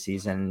half of the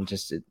season.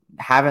 Just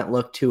haven't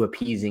looked too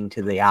appeasing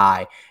to the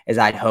eye as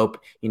I'd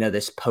hope.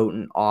 This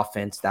potent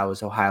offense that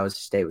was Ohio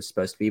State was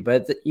supposed to be.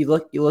 But you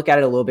look at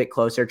it a little bit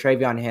closer.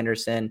 TreVeyon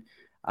Henderson,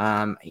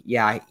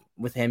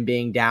 with him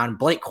being down.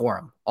 Blake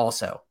Corum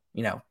also,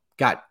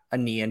 got a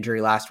knee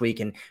injury last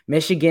week, and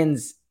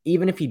Michigan's.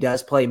 Even if he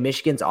does play,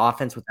 Michigan's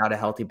offense without a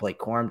healthy Blake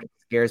Corum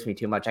scares me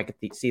too much. I could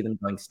see them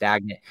going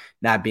stagnant,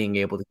 not being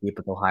able to keep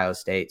with Ohio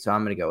State. So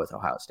I'm going to go with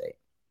Ohio State.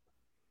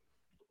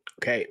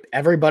 Okay,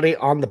 everybody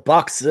on the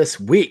Bucks this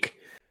week.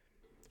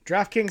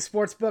 DraftKings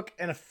Sportsbook,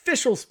 an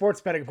official sports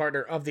betting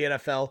partner of the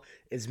NFL,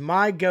 is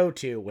my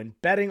go-to when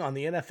betting on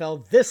the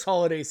NFL this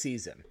holiday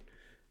season.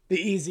 The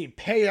easy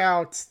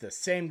payouts, the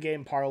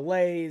same-game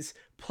parlays,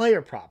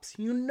 player props.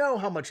 You know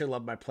how much I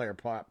love my player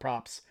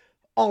props.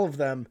 All of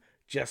them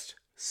just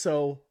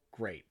so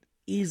great.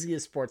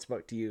 Easiest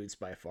sportsbook to use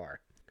by far.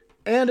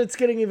 And it's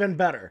getting even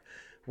better.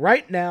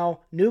 Right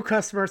now, new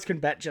customers can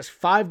bet just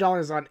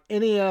 $5 on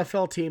any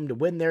NFL team to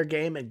win their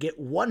game and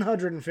get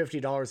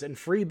 $150 in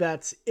free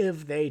bets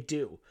if they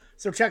do.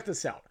 So check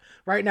this out.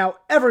 Right now,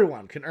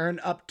 everyone can earn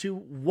up to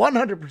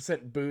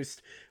 100%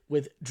 boost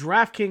with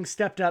DraftKings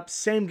stepped up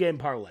same game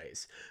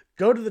parlays.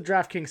 Go to the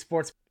DraftKings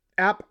Sports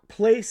app,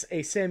 place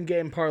a same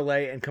game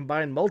parlay, and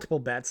combine multiple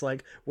bets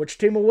like which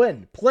team will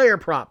win, player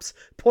props,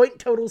 point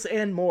totals,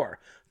 and more.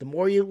 The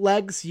more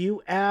legs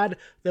you add,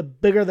 the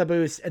bigger the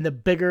boost and the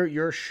bigger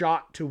your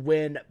shot to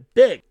win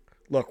big.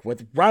 Look,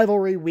 with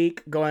rivalry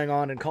week going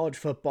on in college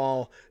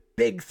football,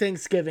 big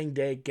Thanksgiving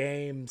Day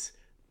games,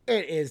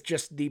 it is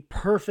just the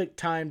perfect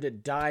time to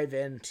dive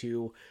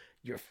into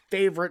your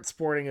favorite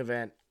sporting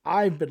event.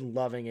 I've been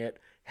loving it.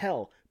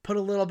 Hell, put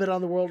a little bit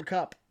on the World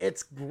Cup.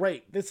 It's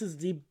great. This is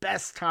the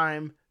best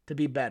time to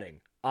be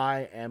betting.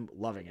 I am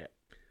loving it.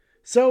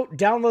 So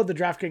download the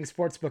DraftKings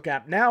Sportsbook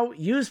app now,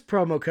 use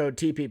promo code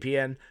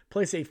TPPN,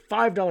 place a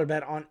 $5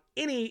 bet on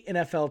any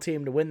NFL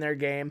team to win their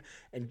game,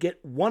 and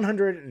get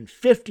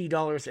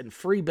 $150 in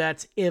free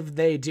bets if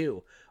they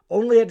do.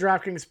 Only at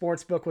DraftKings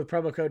Sportsbook with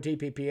promo code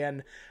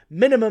TPPN.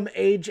 Minimum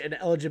age and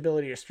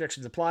eligibility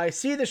restrictions apply.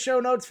 See the show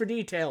notes for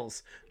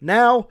details.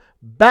 Now,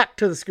 back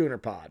to the Schooner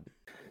Pod.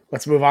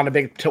 Let's move on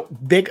to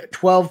Big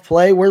 12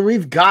 play, where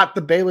we've got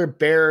the Baylor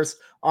Bears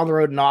on the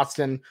road in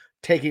Austin,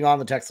 taking on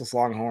the Texas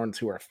Longhorns,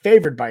 who are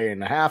favored by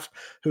 8.5,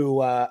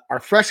 who are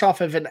fresh off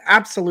of an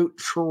absolute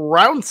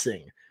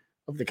trouncing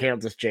of the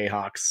Kansas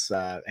Jayhawks.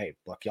 Hey,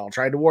 look, y'all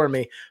tried to warn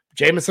me.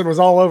 Jameson was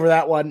all over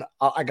that one.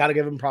 I got to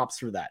give him props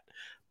for that.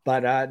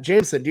 But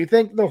Jameson, do you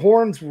think the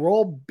Horns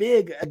roll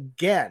big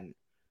again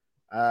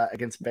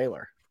against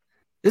Baylor?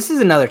 This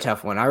is another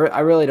tough one.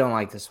 I really don't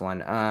like this one.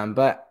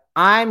 But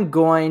I'm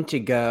going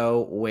to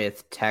go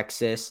with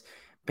Texas.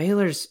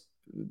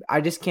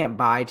 I just can't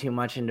buy too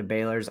much into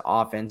Baylor's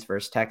offense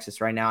versus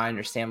Texas right now. I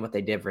understand what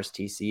they did versus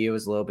TCU. It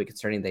was a little bit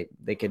concerning.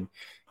 They could,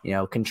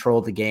 control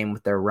the game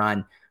with their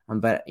run.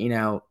 But,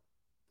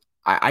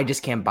 I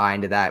just can't buy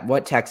into that.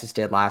 What Texas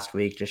did last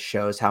week just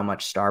shows how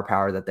much star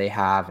power that they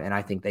have, and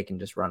I think they can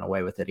just run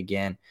away with it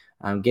again.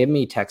 Give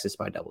me Texas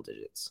by double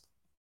digits.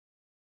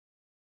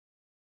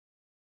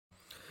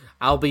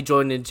 I'll be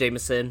joining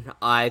Jameson.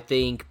 I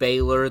think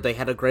Baylor, they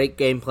had a great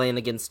game plan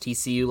against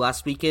TCU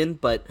last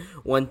weekend, but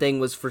one thing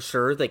was for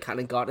sure, they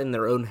kind of got in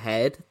their own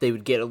head. They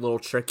would get a little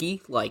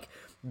tricky. Like,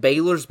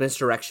 Baylor's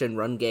misdirection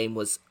run game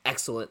was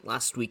excellent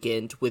last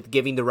weekend with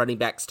giving the running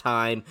backs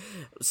time,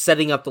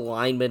 setting up the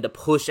linemen to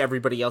push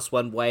everybody else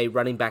one way,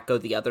 running back go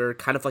the other,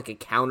 kind of like a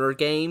counter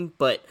game,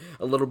 but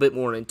a little bit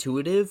more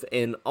intuitive,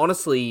 and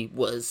honestly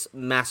was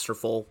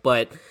masterful.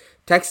 But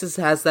Texas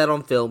has that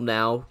on film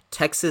now.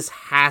 Texas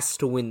has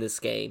to win this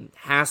game.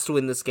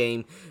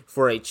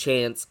 For a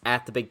chance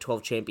at the Big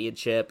 12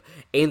 championship.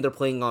 And they're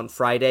playing on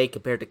Friday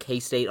compared to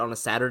K-State on a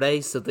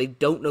Saturday, so they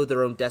don't know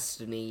their own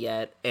destiny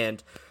yet.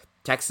 And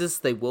Texas,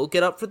 they will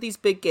get up for these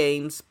big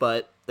games,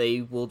 but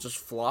they will just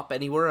flop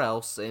anywhere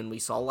else. And we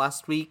saw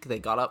last week, they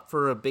got up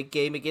for a big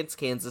game against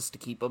Kansas to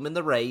keep them in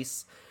the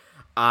race.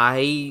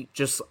 I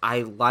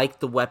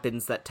like the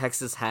weapons that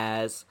Texas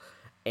has.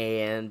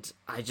 And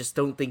I just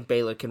don't think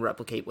Baylor can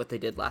replicate what they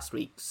did last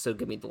week. So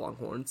give me the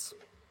Longhorns.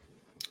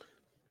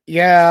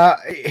 Yeah,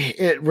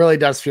 it really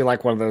does feel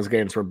like one of those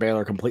games where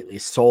Baylor completely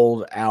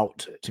sold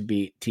out to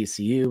beat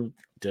TCU.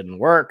 Didn't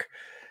work.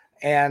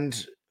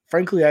 And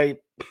frankly,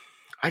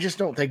 I just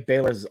don't think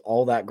Baylor's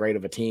all that great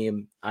of a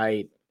team.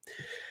 I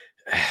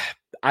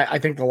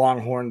think the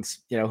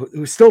Longhorns,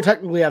 who still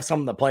technically have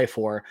something to play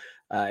for,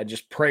 and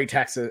just pray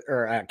Texas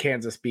or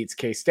Kansas beats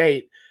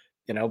K-State,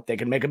 they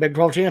can make a Big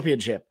 12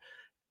 championship.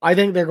 I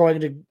think they're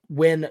going to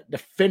win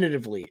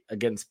definitively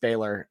against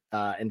Baylor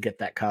and get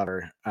that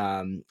cover.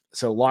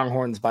 So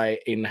Longhorns by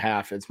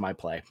 8.5 is my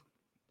play.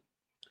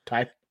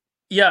 Ty?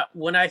 Yeah,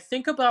 when I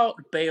think about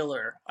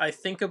Baylor, I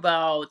think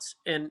about,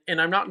 and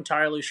I'm not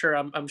entirely sure,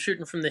 I'm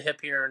shooting from the hip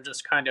here and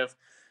just kind of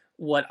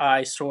what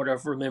I sort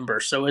of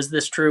remember. So is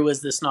this true?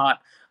 Is this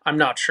not? I'm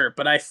not sure.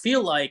 But I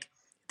feel like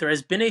there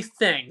has been a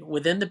thing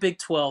within the Big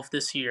 12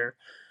 this year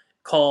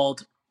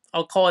called,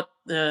 I'll call it,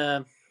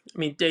 the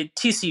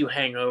TCU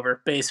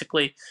hangover,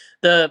 basically.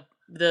 The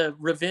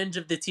revenge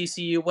of the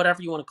TCU,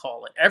 whatever you want to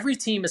call it. Every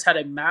team has had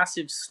a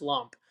massive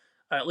slump.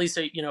 At least,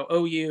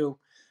 OU,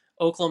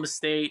 Oklahoma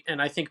State, and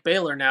I think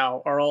Baylor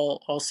now are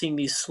all seeing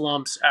these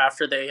slumps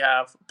after they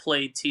have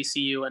played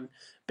TCU and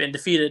been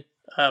defeated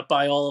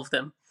by all of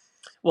them.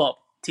 Well,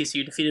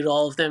 TCU defeated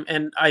all of them,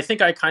 and I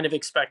think I kind of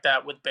expect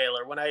that with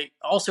Baylor. When I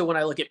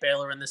look at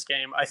Baylor in this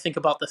game, I think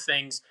about the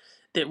things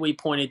that we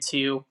pointed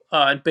to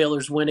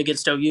Baylor's win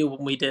against OU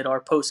when we did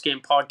our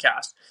post-game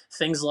podcast.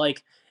 Things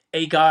like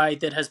a guy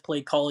that has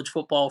played college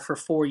football for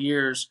 4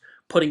 years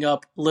putting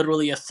up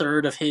literally a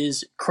third of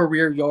his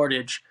career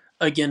yardage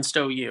against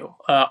OU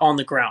on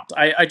the ground.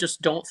 I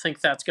just don't think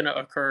that's going to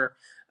occur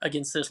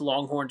against this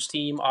Longhorns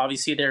team.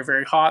 Obviously, they're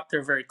very hot.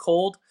 They're very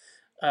cold.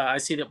 I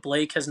see that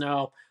Blake has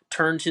now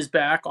turned his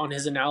back on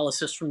his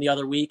analysis from the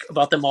other week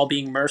about them all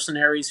being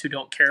mercenaries who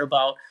don't care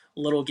about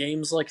little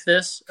games like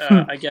this.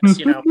 I guess,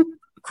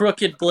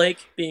 crooked Blake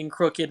being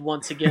crooked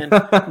once again.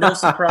 No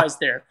surprise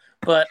there.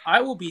 But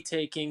I will be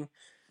taking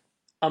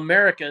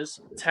America's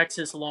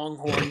Texas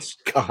Longhorns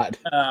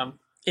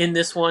in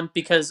this one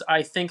because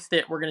I think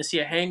that we're going to see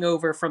a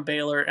hangover from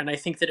Baylor. And I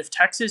think that if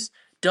Texas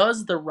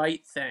does the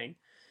right thing,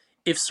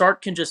 if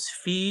Sark can just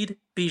feed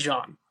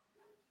Bijan,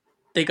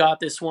 they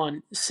got this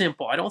one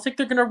simple. I don't think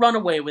they're going to run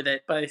away with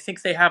it, but I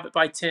think they have it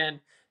by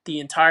 10 the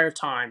entire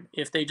time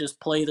if they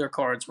just play their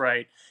cards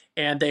right.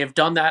 And they have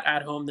done that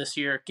at home this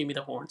year. Give me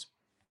the Horns.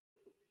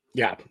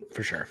 Yeah,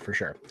 for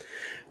sure.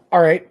 All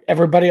right,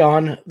 everybody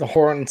on the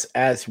Horns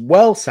as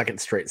well.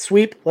 Second straight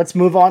sweep. Let's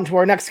move on to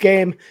our next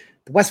game.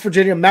 The West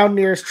Virginia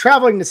Mountaineers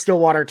traveling to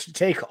Stillwater to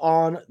take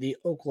on the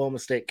Oklahoma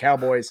State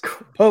Cowboys.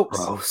 Pokes.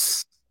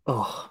 Gross.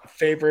 Oh,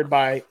 favored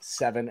by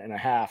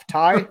 7.5.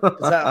 Ty,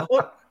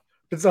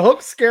 does the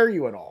hook scare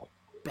you at all?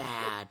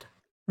 Bad.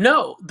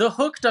 No, the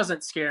hook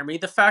doesn't scare me.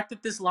 The fact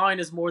that this line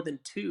is more than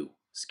 2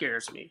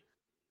 scares me.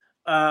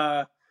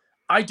 I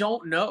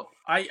don't know.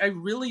 I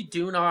really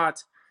do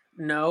not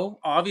know.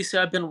 Obviously,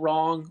 I've been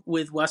wrong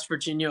with West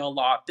Virginia a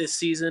lot this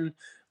season,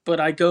 but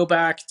I go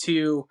back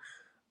to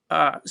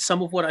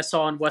some of what I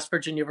saw in West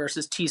Virginia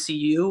versus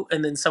TCU,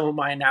 and then some of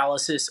my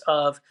analysis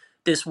of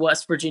this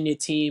West Virginia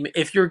team.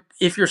 If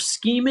you're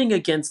scheming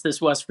against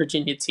this West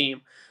Virginia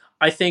team,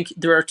 I think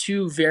there are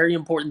 2 very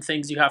important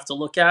things you have to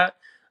look at.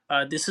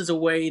 This is a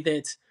way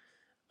that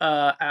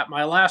at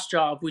my last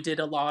job, we did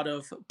a lot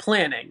of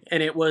planning,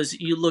 and it was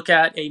you look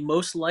at a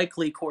most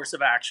likely course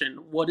of action.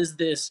 What is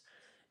this,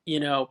 you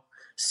know,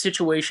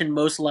 situation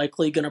most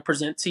likely going to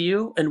present to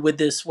you? And with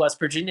this West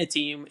Virginia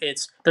team,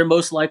 they're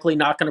most likely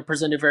not going to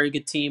present a very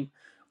good team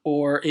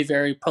or a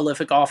very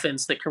prolific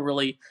offense that can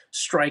really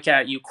strike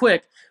at you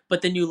quick.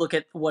 But then you look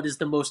at what is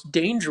the most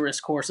dangerous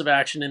course of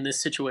action in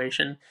this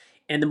situation.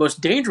 And the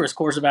most dangerous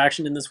course of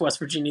action in this West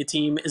Virginia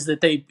team is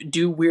that they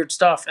do weird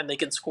stuff and they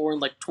can score in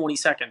like 20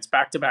 seconds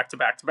back to back to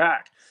back to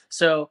back.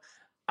 So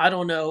I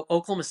don't know.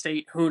 Oklahoma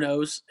State, who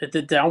knows? If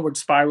the downward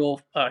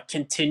spiral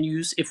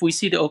continues, if we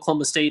see the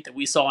Oklahoma State that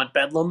we saw in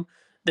Bedlam,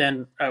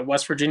 then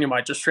West Virginia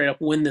might just straight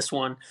up win this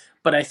one.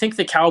 But I think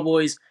the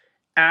Cowboys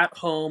at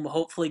home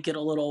hopefully get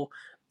a little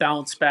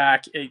bounce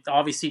back.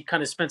 Obviously,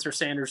 kind of Spencer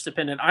Sanders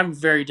dependent. I'm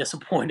very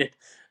disappointed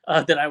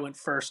that I went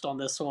first on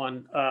this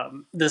one.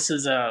 This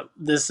is a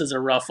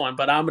rough one,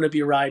 but I'm going to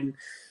be riding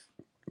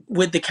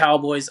with the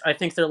Cowboys. I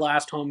think their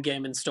last home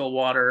game in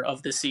Stillwater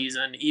of the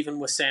season, even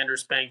with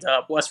Sanders banged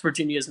up. West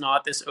Virginia is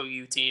not this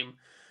OU team,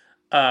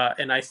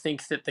 and I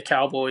think that the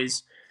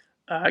Cowboys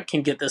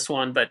can get this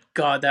one. But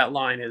God, that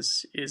line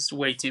is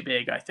way too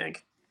big, I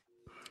think.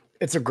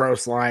 It's a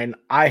gross line.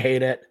 I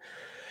hate it.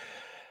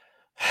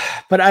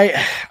 But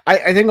I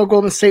think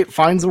Oklahoma State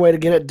finds a way to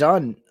get it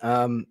done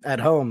at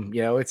home.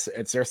 You know,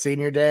 it's their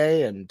senior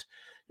day, and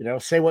you know,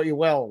 say what you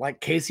will.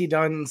 Like Casey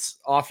Dunn's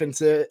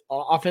offense at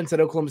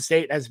Oklahoma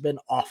State has been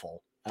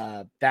awful.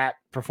 That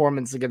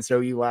performance against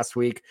OU last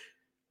week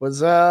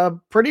was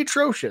pretty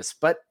atrocious.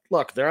 But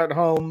look, they're at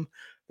home,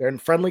 they're in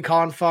friendly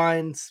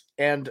confines,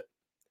 and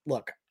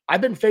look,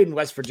 I've been fading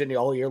West Virginia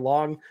all year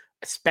long,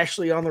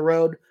 especially on the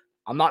road.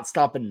 I'm not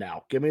stopping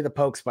now. Give me the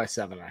Pokes by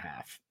 7.5.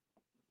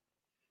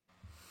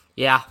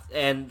 Yeah,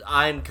 and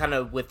I'm kind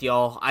of with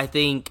y'all. I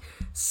think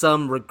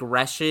some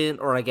regression,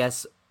 or I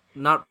guess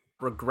not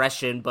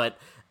regression, but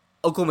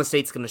Oklahoma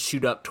State's going to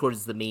shoot up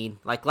towards the mean.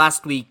 Like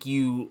last week,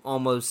 you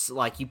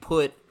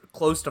put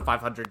close to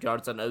 500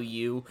 yards on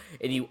OU,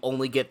 and you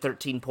only get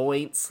 13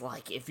 points.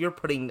 Like if you're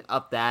putting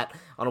up that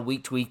on a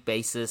week-to-week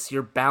basis,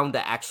 you're bound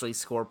to actually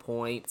score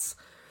points.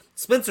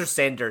 Spencer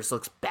Sanders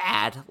looks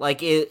bad.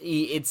 Like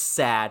it's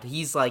sad.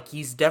 He's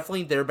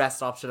definitely their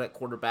best option at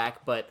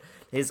quarterback, but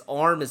his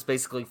arm is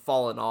basically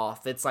fallen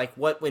off. It's like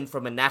what went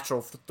from a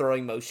natural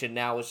throwing motion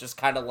now is just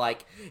kind of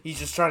like he's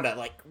just trying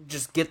to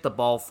just get the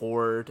ball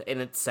forward,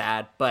 and it's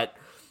sad. But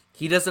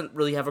he doesn't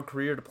really have a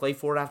career to play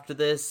for after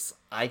this.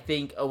 I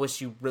think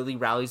OSU really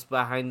rallies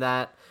behind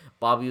that.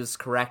 Bobby was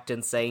correct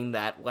in saying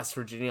that West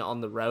Virginia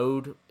on the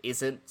road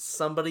isn't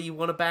somebody you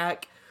want to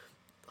back.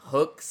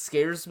 Hook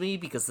scares me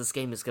because this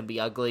game is going to be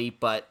ugly,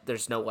 but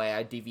there's no way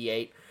I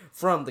deviate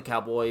from the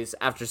Cowboys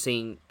after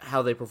seeing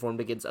how they performed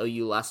against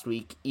OU last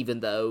week,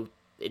 even though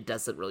it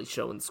doesn't really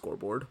show in the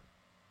scoreboard.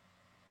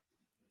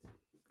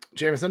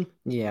 Jameson?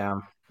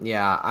 Yeah.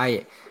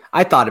 I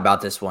thought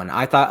about this one.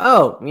 I thought,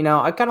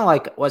 I kind of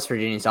like West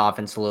Virginia's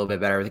offense a little bit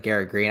better with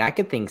Garrett Green. I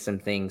could think some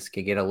things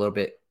could get a little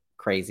bit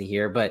crazy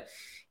here, but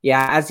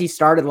yeah, as he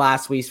started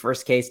last week's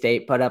versus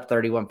K-State, put up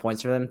 31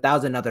 points for them. That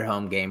was another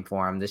home game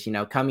for him. This,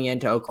 coming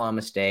into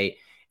Oklahoma State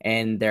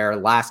and their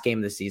last game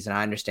of the season,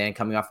 I understand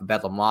coming off a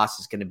Bedlam loss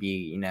is going to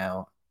be,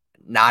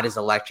 not as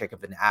electric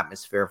of an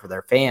atmosphere for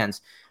their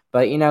fans.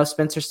 But,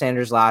 Spencer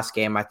Sanders' last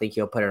game, I think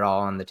he'll put it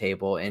all on the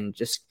table. And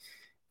just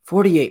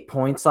 48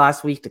 points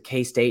last week to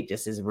K-State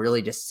just is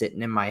really just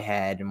sitting in my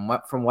head. And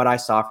from what I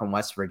saw from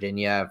West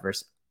Virginia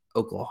versus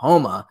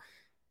Oklahoma,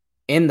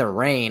 in the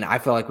rain, I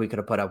feel like we could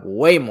have put up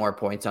way more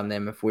points on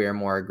them if we were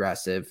more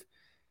aggressive.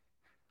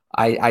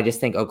 I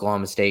just think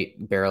Oklahoma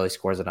State barely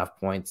scores enough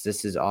points.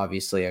 This is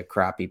obviously a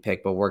crappy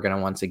pick, but we're going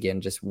to once again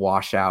just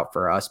wash out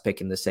for us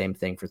picking the same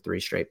thing for 3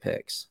 straight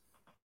picks.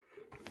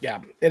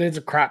 Yeah, it is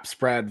a crap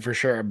spread for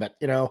sure. But,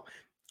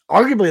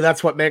 arguably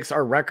that's what makes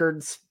our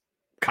records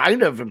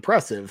kind of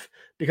impressive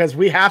because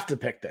we have to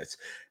pick this.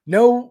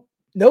 No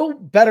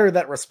better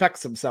that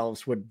respects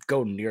themselves would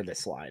go near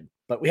this line,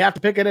 but we have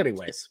to pick it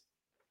anyways.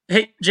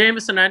 Hey,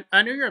 Jameson,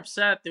 I know you're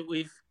upset that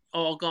we've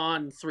all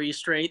gone 3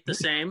 straight the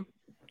same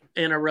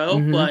in a row,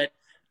 but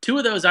 2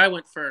 of those I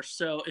went first.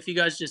 So if you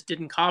guys just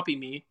didn't copy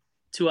me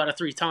 2 out of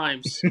 3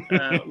 times,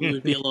 we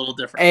would be a little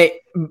different.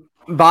 Hey,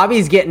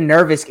 Bobby's getting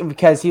nervous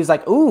because he was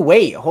like, ooh,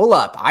 wait, hold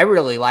up. I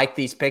really like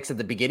these picks at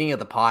the beginning of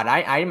the pod.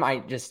 I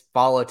might just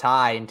follow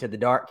Ty into the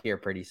dark here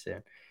pretty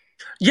soon.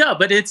 Yeah,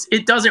 but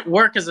it doesn't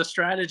work as a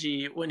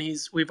strategy when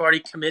we've already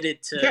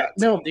committed to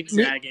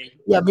zigzagging.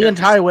 Me and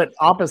Ty went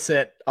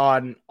opposite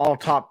on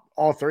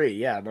all three.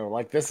 Yeah, no,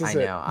 like this is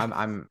I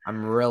know.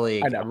 I'm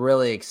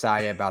really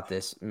excited about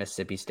this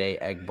Mississippi State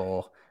Egg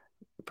Bowl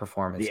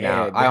performance.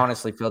 I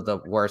honestly feel the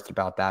worst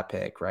about that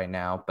pick right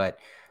now, but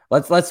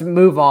let's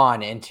move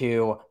on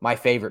into my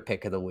favorite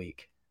pick of the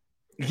week.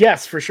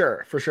 Yes, for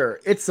sure.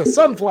 It's the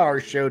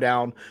Sunflower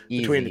Showdown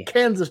between the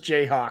Kansas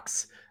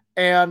Jayhawks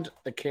and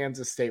the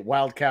Kansas State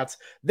Wildcats.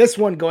 This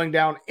one going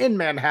down in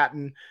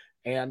Manhattan,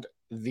 and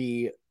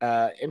the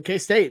NK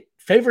State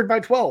favored by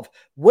 12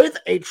 with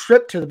a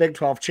trip to the Big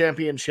 12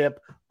 championship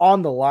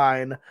on the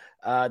line.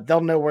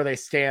 They'll know where they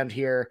stand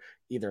here.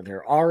 Either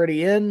they're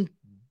already in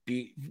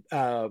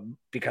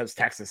because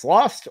Texas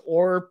lost,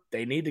 or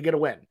they need to get a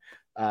win.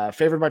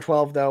 Favored by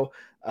 12, though.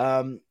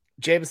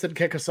 Jameson,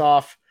 kick us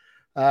off.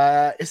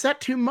 Is that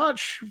too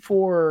much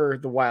for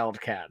the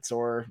Wildcats,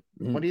 or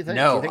what do you think?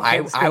 No,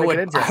 I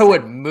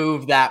would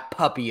move that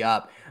puppy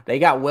up. They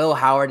got Will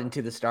Howard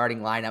into the starting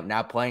lineup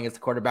now, playing as the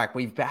quarterback.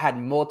 We've had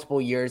multiple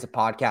years of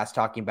podcasts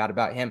talking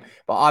about him,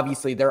 but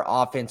obviously their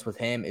offense with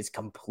him is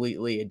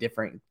completely a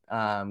different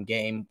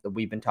game that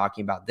we've been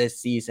talking about this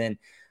season.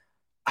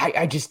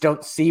 I just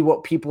don't see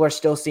what people are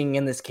still seeing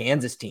in this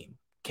Kansas team.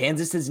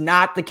 Kansas is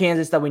not the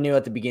Kansas that we knew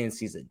at the beginning of the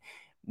season.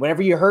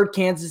 Whenever you heard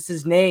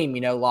Kansas's name,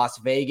 Las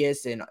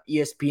Vegas and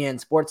ESPN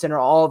Sports Center,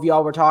 all of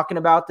y'all were talking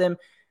about them.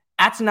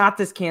 That's not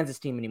this Kansas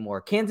team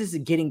anymore. Kansas is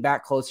getting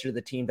back closer to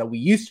the team that we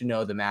used to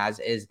know them as,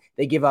 is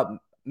they give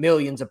up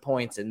millions of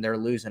points and they're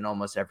losing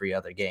almost every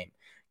other game.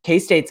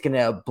 K-State's going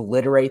to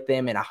obliterate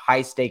them in a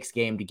high-stakes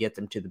game to get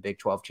them to the Big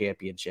 12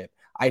 championship.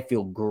 I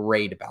feel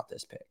great about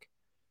this pick.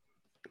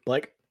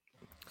 Blake?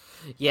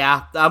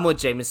 Yeah, I'm with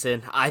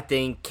Jameson. I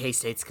think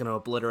K-State's going to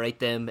obliterate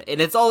them.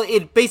 And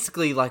it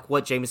basically, like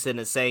what Jameson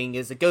is saying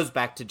is it goes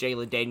back to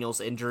Jalen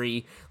Daniels'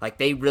 injury. Like,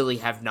 they really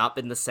have not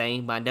been the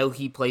same. I know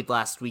he played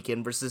last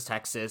weekend versus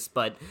Texas,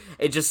 but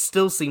it just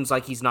still seems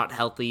like he's not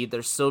healthy.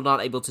 They're still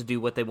not able to do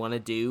what they want to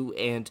do.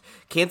 And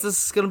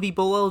Kansas is going to be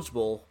bowl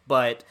eligible.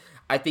 But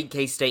I think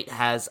K-State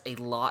has a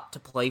lot to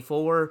play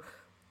for.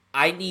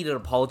 I need an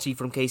apology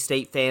from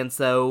K-State fans,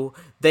 though.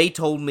 They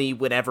told me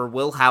whenever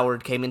Will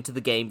Howard came into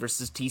the game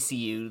versus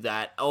TCU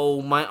that,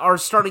 our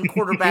starting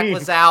quarterback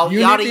was out,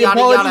 yada, yada,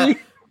 yada.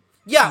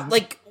 Yeah,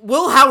 like,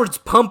 Will Howard's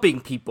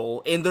pumping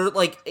people, and they're,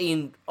 like,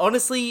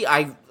 honestly,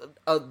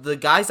 the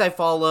guys I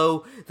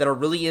follow that are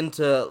really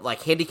into,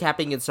 like,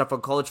 handicapping and stuff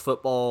on college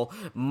football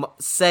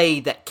say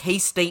that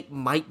K-State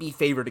might be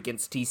favored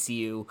against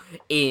TCU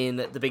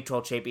in the Big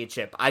 12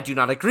 championship. I do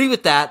not agree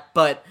with that,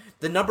 but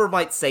the number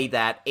might say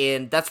that,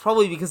 and that's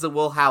probably because of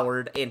Will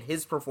Howard and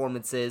his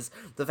performances,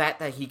 the fact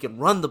that he can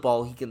run the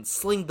ball, he can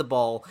sling the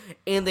ball,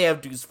 and they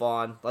have Deuce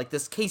Vaughn. Like,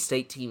 this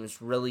K-State team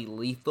is really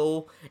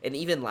lethal, and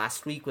even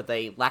last week with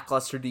a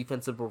lackluster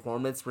defensive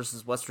performance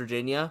versus West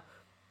Virginia,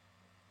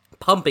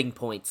 pumping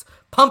points,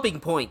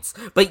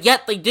 but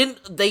yet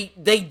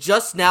they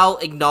just now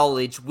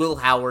acknowledge Will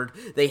Howard.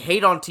 They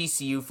hate on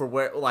TCU for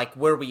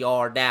where we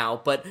are now,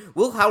 but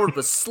Will Howard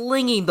was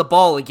slinging the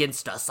ball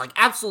against us, like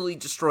absolutely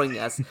destroying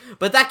us.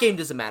 But that game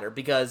doesn't matter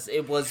because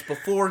it was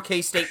before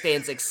K-State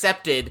fans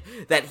accepted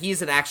that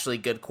he's an actually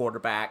good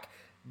quarterback.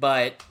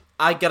 But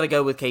I gotta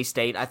go with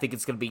K-State. I think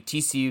it's gonna be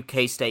TCU,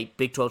 K-State,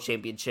 Big 12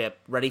 championship,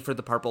 ready for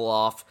the purple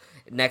off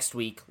next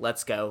week.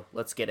 Let's go.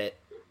 Let's get it.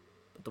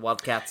 The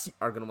Wildcats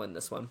are going to win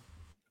this one.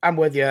 I'm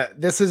with you.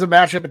 This is a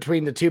matchup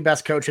between the two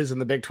best coaches in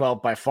the Big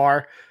 12 by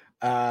far.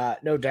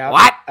 No doubt.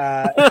 What?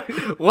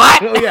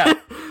 What? Oh, yeah.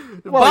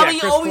 Well,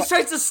 Bobby always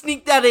tries to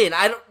sneak that in.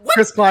 What?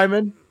 Chris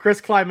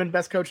Kleiman,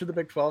 best coach of the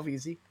Big 12,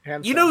 easy.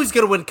 You know who's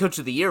going to win Coach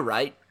of the Year,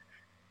 right?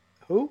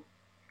 Who?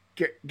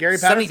 Gary Patterson?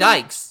 Sonny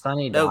Dykes.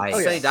 Sonny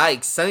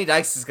Dykes. Sonny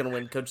Dykes is going to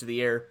win Coach of the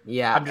Year.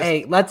 Yeah.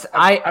 Can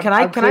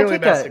I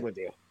take with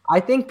you. I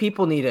think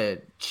people need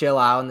to chill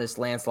out on this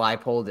Lance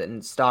Leipold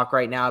and stock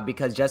right now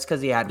because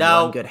he had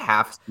one good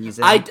half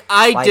season.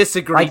 I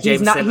disagree,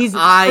 Jameson.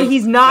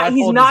 He's not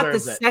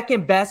the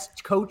second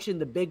best coach in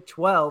the Big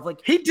 12. Like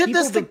he did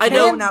this to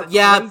Kansas.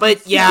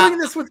 He's doing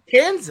this with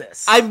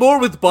Kansas. I'm more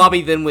with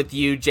Bobby than with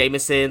you,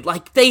 Jameson.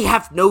 Like they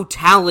have no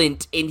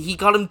talent, and he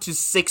got them to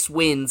 6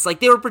 wins. Like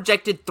they were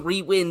projected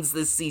 3 wins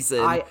this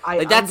season.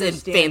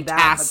 That's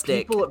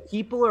fantastic. That,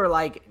 people are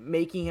like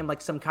making him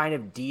like some kind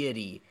of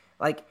deity.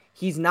 Like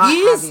he's not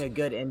having a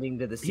good ending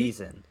to the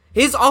season.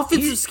 His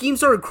offensive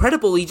schemes are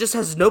incredible. He just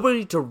has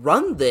nobody to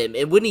run them.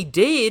 And when he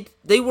did,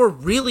 they were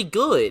really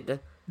good.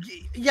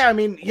 Yeah, I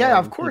mean,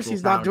 of course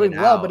he's not doing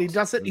well, but he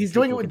doesn't. He's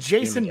doing it with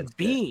Jason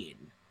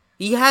Bean.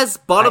 He has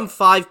bottom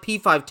 5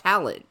 P5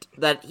 talent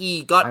that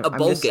he got a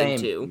bowl game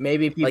to.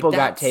 Maybe people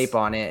got tape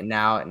on it, and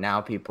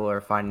now people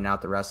are finding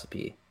out the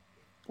recipe.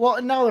 Well,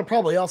 and now they're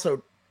probably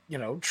also,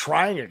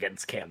 trying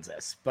against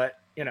Kansas, but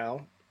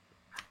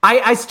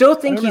I still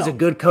think don't he's a know.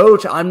 good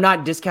coach. I'm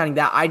not discounting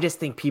that. I just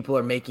think people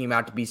are making him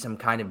out to be some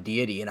kind of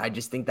deity, and I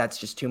just think that's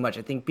just too much.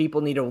 I think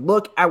people need to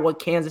look at what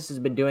Kansas has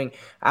been doing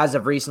as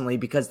of recently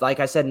because,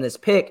 like I said in this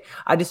pick,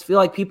 I just feel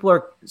like people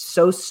are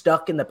so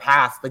stuck in the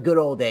past, the good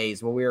old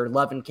days where we were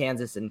loving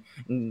Kansas and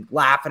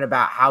laughing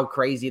about how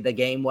crazy the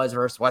game was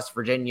versus West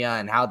Virginia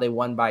and how they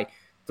won by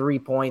 3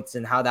 points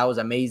and how that was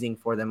amazing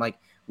for them. Like,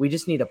 we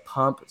just need to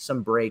pump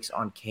some brakes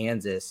on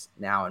Kansas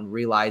now and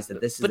realize that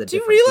this is But a do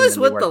you different team realize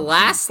than they what were the at the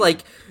beginning of last, the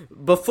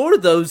season. before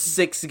those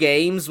 6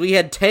 games, we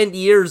had 10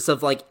 years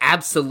of,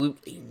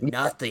 absolutely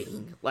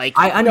nothing.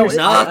 I nothing.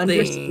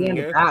 understand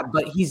that,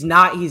 but he's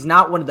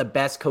not one of the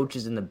best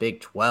coaches in the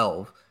Big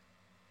 12.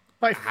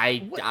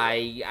 I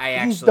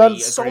actually He's done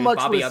agree so with much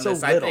Bobby with on so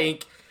this. I little.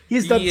 think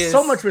He's done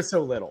so much with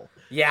so little.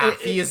 Yeah,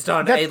 he has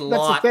done that's a the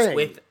lot thing.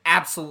 with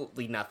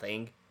absolutely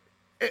nothing.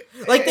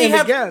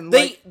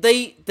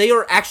 They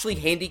are actually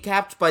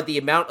handicapped by the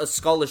amount of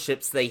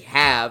scholarships they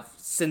have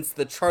since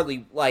the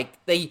Charlie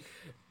Charlie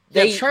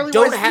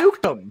don't Weiss have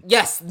nuked them.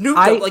 Yes, nuked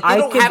them. They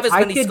don't have as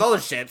many could-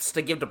 scholarships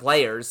to give to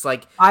players.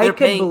 I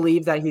could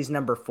believe that he's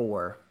number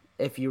 4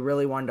 if you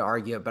really wanted to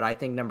argue it, but I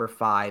think number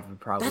 5 would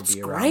probably That's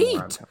be around where I'm great.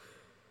 coming.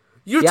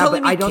 You're Yeah,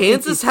 telling but I me don't think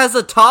Kansas he's- has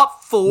a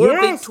top 4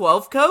 Yes. Big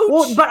 12 coach?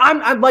 Well, but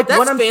I'm like That's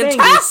what I'm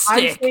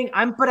fantastic. saying is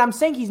I'm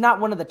saying he's not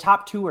one of the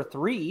top 2 or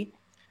 3.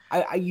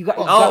 You got.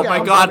 Oh Yeah, my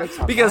I'm God! focused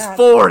on Because that.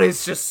 Ford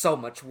is just so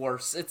much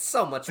worse. It's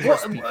so much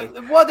worse.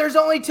 Well, there's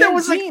only 10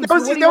 teams. That So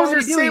was what do you your want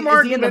me to do? same Is he in the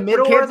argument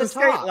middle for or the Kansas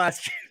State top?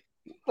 last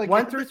year.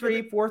 1 through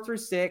 3, 4 through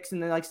 6,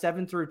 and then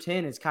 7 through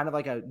 10 is kind of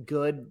like a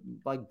good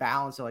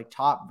balance of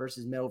top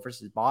versus middle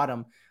versus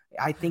bottom.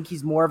 I think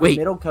he's more of a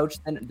middle coach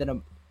than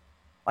a.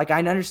 I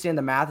understand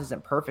the math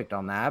isn't perfect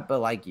on that,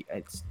 but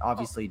it's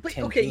obviously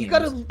 10 teams.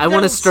 I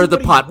want to stir the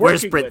pot.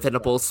 Where's Brent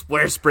Venables?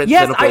 Where's Brent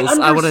Yes, Venables?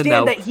 I want to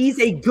know. understand that he's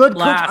a good coach.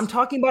 Last. I'm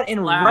talking about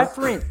in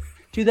reference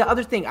to the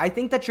other thing. I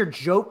think that's your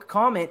joke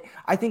comment.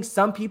 I think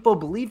some people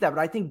believe that, but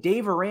I think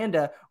Dave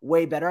Aranda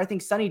way better. I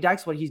think Sonny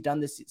Dykes, what he's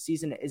done this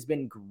season has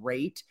been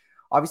great.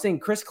 Obviously,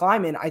 and Chris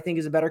Kleiman, I think,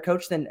 is a better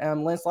coach than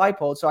Lance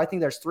Leipold. So I think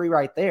there's 3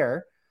 right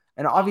there.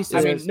 And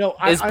obviously, is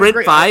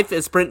Brent 5?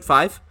 Is Brent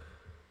 5?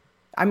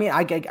 I mean,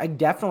 I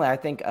definitely I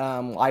think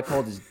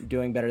Leipold is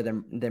doing better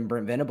than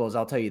Brent Venables.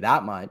 I'll tell you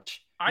that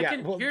much.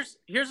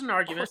 Here's an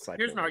argument.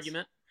 Here's an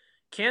argument.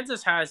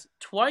 Kansas has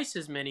twice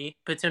as many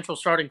potential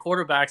starting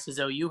quarterbacks as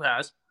OU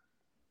has.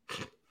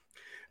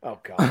 Oh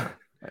God.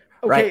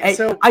 Okay, right.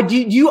 So do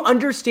you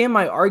understand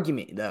my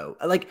argument though?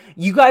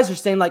 You guys are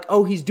saying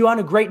oh, he's doing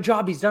a great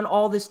job. He's done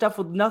all this stuff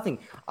with nothing.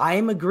 I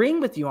am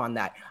agreeing with you on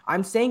that.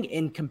 I'm saying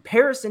in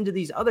comparison to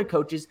these other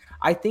coaches,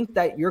 I think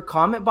that your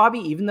comment, Bobby,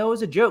 even though it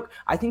was a joke,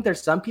 I think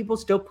there's some people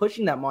still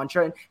pushing that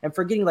mantra and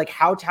forgetting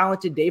how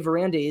talented Dave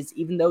Aranda is,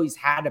 even though he's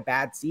had a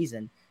bad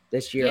season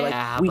this year.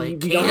 Yeah, we don't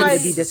need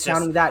to be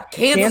discounting that.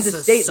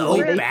 Kansas State is so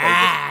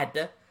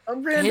bad.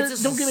 Aranda,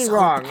 don't get me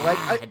wrong.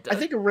 I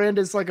think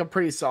Aranda's a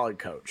pretty solid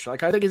coach. I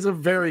think he's a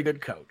very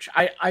good coach.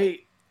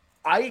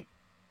 I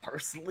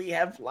personally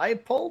have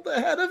Leipold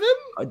ahead of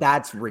him.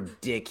 That's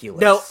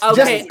ridiculous. No,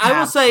 okay.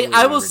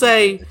 I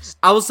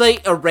will say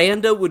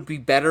Aranda would be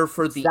better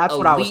for the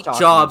elite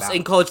jobs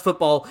in college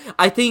football.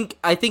 I think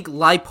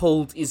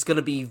Leipold is going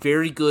to be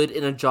very good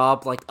in a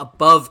job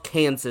above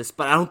Kansas,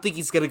 but I don't think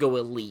he's going to go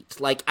elite.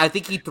 I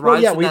think he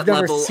thrives in that level. We've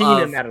never seen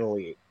him at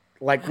elite.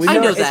 We've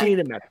never seen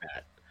him at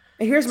that.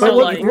 Here's my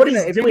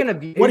if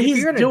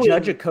you're gonna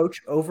judge a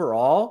coach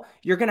overall,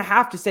 you're gonna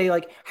have to say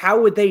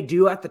how would they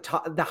do at the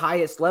top, the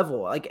highest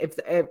level? If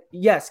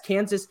yes,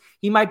 Kansas,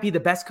 he might be the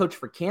best coach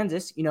for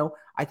Kansas.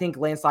 I think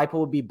Lance Leipold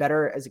would be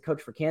better as a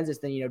coach for Kansas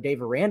than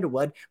Dave Aranda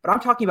would. But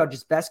I'm talking about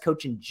just best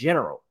coach in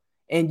general.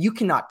 And you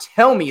cannot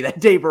tell me that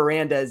Dave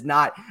Aranda is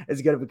not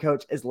as good of a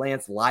coach as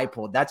Lance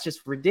Leipold. That's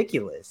just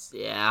ridiculous.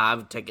 Yeah,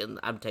 I'm taking.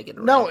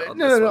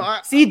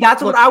 No. See,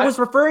 that's what I was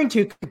referring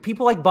to.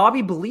 People like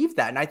Bobby believe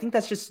that, and I think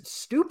that's just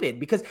stupid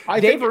because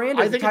Dave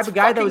Aranda is the type of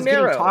guy that was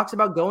getting talks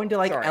about going to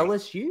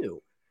LSU.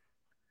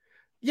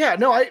 Yeah,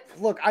 no,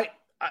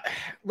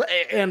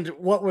 and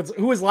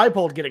who was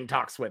Leipold getting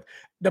talks with?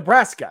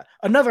 Nebraska,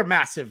 another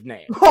massive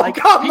name. Oh,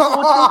 come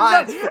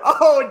on!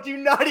 Oh, do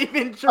not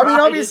even try. I mean,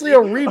 obviously a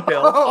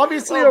rebuild.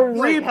 Obviously a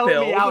rebuild.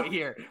 Help me out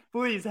here.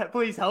 Please help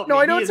me. No,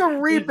 I know it's a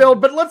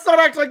rebuild, but let's not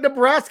act like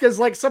Nebraska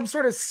is some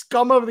sort of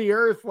scum of the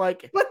earth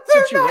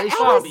situation.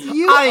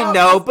 I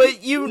know,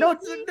 but you know,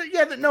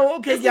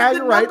 okay, yeah,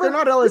 you're right. They're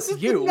not LSU. This is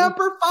the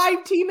number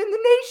 5 team in the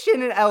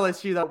nation in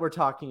LSU that we're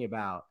talking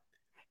about.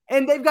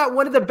 And they've got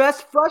one of the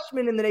best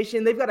freshmen in the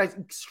nation. They've got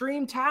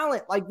extreme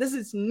talent. This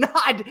is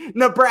not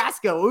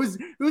Nebraska. Who's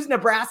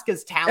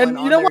Nebraska's talent? And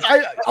you know what?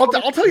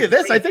 I'll tell you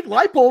this. I think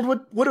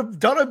Leipold would have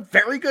done a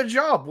very good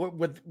job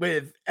with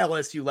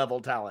LSU level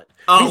talent.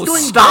 Oh,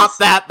 stop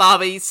that,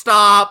 Bobby!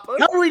 Stop.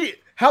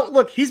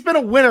 Look, he's been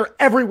a winner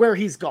everywhere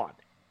he's gone.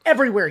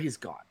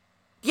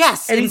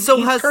 Yes, and he's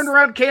turned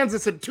around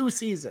Kansas in 2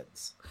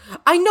 seasons.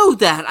 I know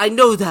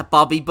that,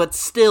 Bobby, but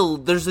still,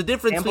 there's a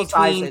difference Sample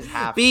size between is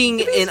half. being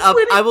in up.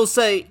 I will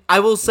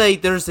say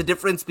there's a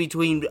difference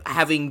between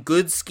having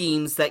good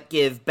schemes that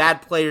give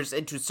bad players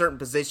into certain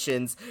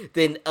positions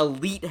than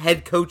elite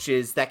head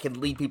coaches that can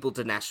lead people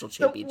to national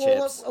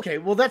championships.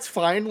 Well, that's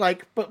fine.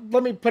 Like, but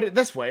let me put it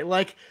this way: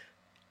 like,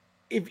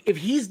 if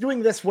he's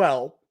doing this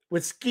well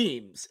with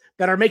schemes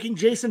that are making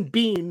Jason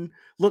Bean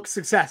look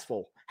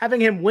successful, having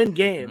him win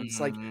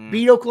games, like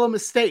beat Oklahoma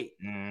State.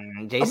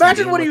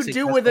 Imagine what he would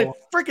do with a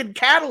freaking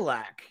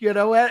Cadillac, at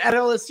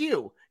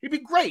LSU. He'd be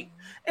great.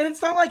 And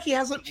it's not like he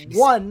hasn't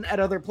won at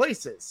other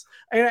places.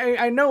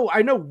 I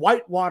know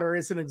Whitewater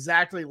isn't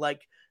exactly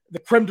like the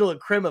creme de la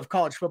creme of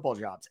college football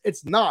jobs.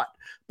 It's not.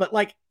 But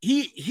like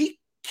he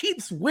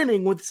keeps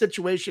winning with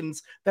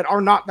situations that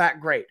are not that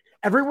great.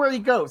 Everywhere he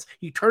goes,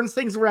 he turns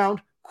things around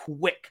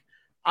quick.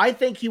 I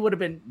think he would have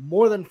been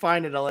more than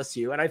fine at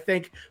LSU. And I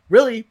think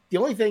really the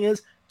only thing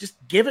is just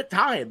give it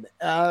time.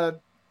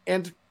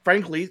 And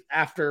frankly,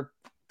 after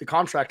the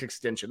contract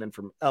extension and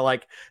from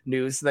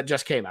news that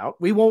just came out,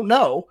 we won't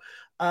know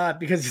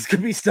because he's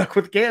going to be stuck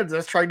with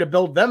Kansas trying to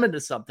build them into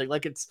something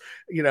like it's,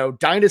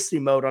 dynasty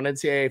mode on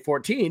NCAA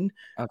 14.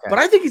 Okay. But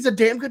I think he's a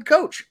damn good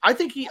coach. I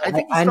think he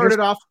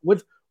started off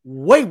with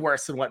way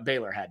worse than what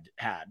Baylor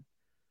had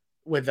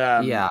with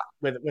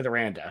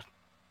Aranda.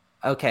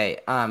 Okay,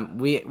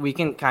 we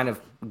can kind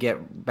of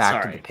get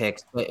back to the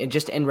picks, but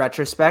just in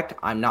retrospect,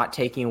 I'm not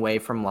taking away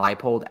from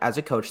Leipold as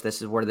a coach.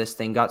 This is where this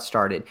thing got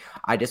started.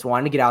 I just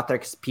wanted to get out there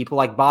because people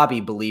like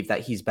Bobby believe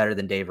that he's better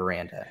than Dave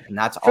Aranda, and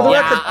that's all.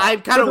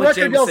 I'm kind of with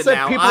Jameson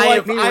now. People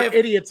like me were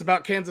idiots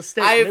about Kansas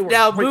State. I've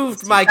now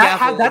moved my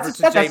gavel over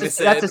to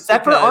Jameson. That's a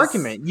separate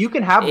argument. You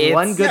can have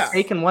one good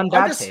take and one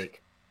bad take.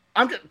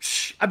 I'm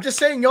just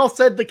saying y'all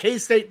said the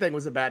K-State thing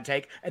was a bad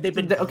take, and they've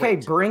been okay.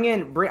 Bring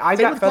I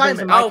got feathers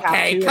in my cap.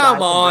 Okay, come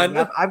on.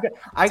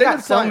 I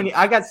got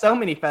so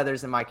many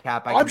feathers in my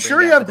cap. I'm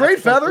sure you have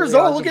great feathers.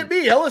 Oh, look at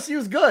me.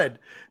 LSU's good.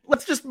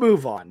 Let's just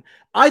move on.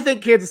 I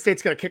think Kansas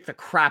State's going to kick the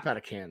crap out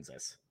of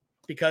Kansas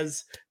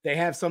because they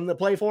have something to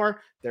play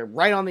for. They're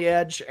right on the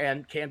edge,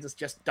 and Kansas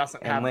just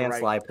doesn't have the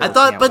right. I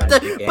thought, but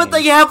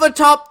they have a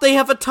top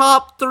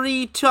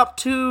 3, top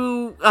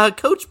 2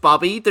 coach,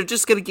 Bobby. They're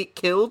just gonna get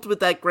killed with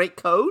that great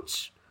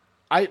coach.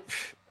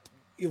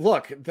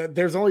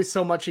 There's only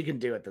so much he can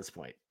do at this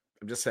point.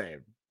 I'm just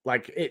saying,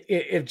 like,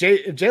 if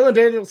Jalen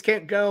Daniels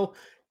can't go,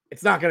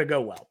 it's not gonna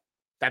go well.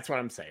 That's what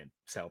I'm saying.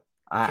 So.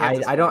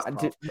 I don't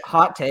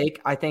hot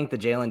take. I think the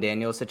Jalen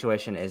Daniels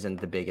situation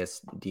isn't the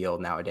biggest deal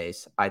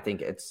nowadays. I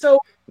think it's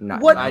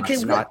not.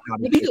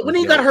 When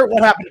he got hurt,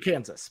 what happened to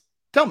Kansas?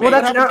 Tell me.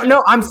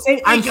 Well, I'm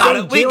saying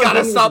we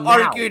gotta stop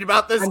arguing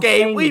about this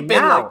game. We've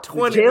been like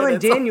 20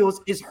 minutes. Jalen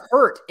Daniels is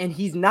hurt, and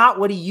he's not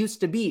what he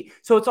used to be.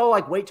 So it's all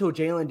like, wait till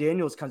Jalen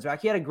Daniels comes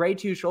back. He had a grade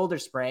 2 shoulder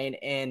sprain,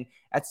 and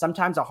that's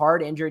sometimes a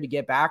hard injury to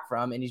get back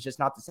from, and he's just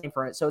not the same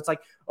for it. So it's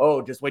like,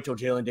 oh, just wait till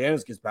Jalen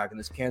Daniels gets back, and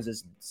this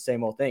Kansas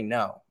same old thing.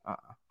 No.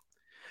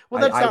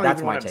 Well,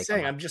 that's what I'm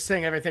saying. I'm just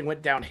saying everything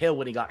went downhill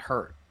when he got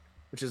hurt,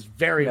 which is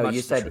very much.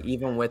 You said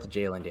even with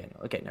Jalen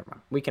Daniels. Okay, never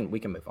mind. We can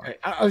move on. Okay,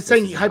 I was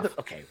saying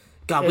okay.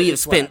 God, we have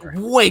spent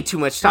way too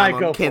much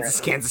time on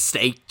Kansas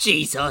State.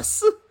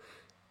 Jesus.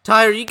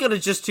 Ty, are you going to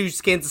just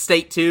choose Kansas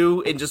State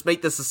too and just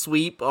make this a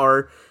sweep,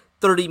 or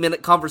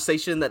 30-minute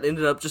conversation that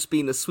ended up just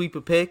being a sweep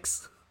of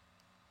picks?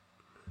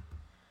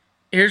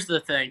 Here's the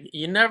thing.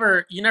 You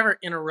never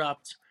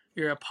interrupt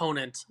your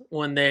opponent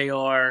when they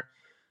are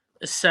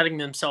setting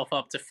themselves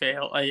up to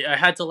fail. I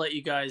had to let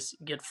you guys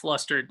get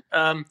flustered.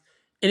 An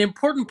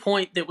important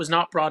point that was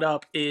not brought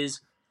up is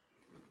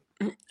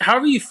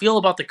however you feel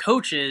about the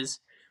coaches,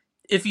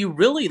 if you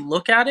really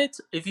look at it,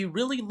 if you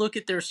really look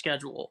at their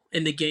schedule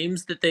and the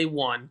games that they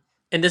won,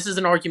 and this is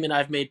an argument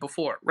I've made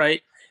before,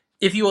 right?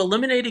 If you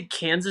eliminated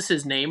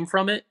Kansas's name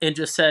from it and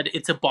just said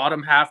it's a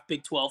bottom half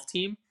Big 12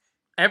 team,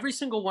 every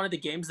single one of the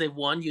games they've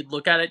won, you'd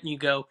look at it and you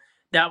go,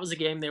 that was a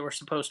game they were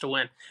supposed to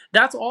win.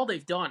 That's all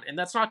they've done, and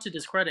that's not to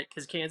discredit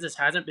because Kansas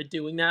hasn't been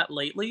doing that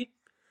lately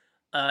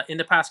in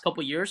the past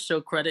couple years, so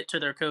credit to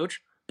their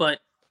coach. But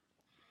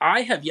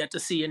I have yet to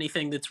see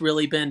anything that's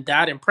really been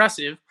that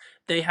impressive.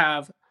 They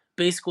have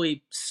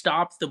basically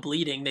stopped the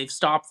bleeding. They've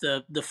stopped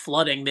the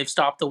flooding. They've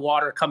stopped the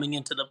water coming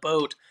into the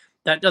boat.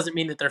 That doesn't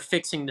mean that they're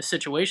fixing the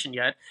situation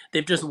yet.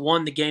 They've just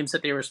won the games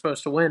that they were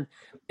supposed to win.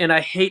 And I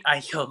hate,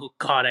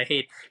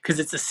 because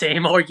it's the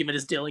same argument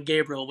as Dylan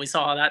Gabriel. We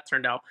saw how that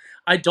turned out.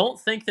 I don't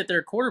think that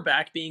their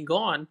quarterback being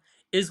gone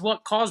is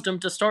what caused them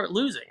to start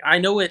losing. I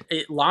know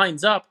it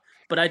lines up,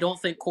 but I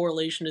don't think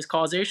correlation is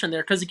causation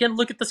there. Because again,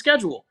 look at the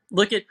schedule.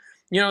 Look at,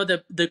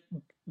 the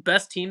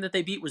best team that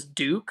they beat was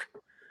Duke,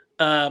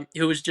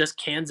 who was just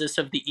Kansas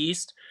of the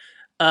East.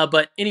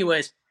 But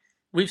anyways,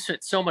 we've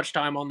spent so much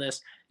time on this.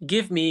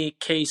 Give me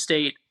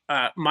K-State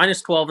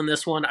minus 12 in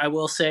this one. I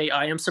will say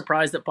I am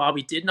surprised that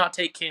Bobby did not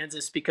take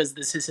Kansas because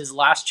this is his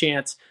last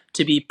chance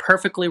to be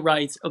perfectly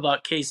right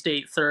about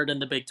K-State third in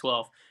the Big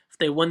 12. If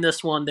they win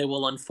this one, they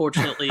will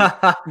unfortunately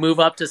move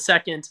up to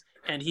second,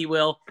 and he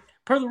will,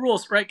 per the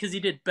rules, right, because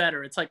he did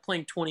better. It's like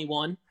playing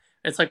 21,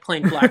 It's like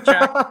playing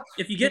blackjack.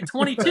 If you get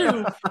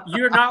 22,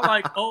 you're not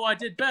like, oh, I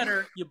did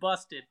better. You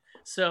busted.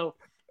 So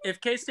if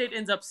K-State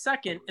ends up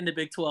second in the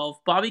Big 12,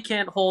 Bobby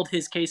can't hold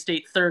his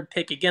K-State third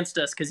pick against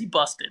us because he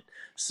busted.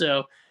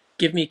 So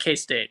give me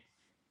K-State.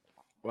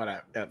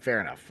 What?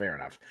 Fair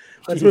enough.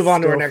 Let's move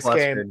on to our next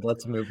flustered. game.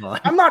 Let's move on.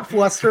 I'm not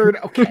flustered.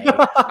 Okay.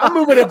 I'm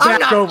moving it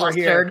back over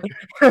flustered.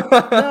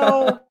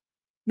 Here.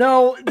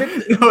 No.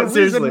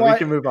 Seriously, we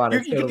can move on.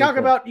 You can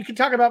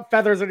talk about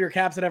feathers on your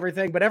caps and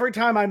everything, but every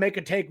time I make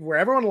a take where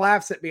everyone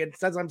laughs at me and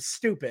says I'm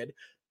stupid,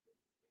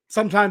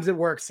 sometimes it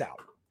works out.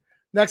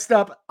 Next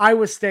up,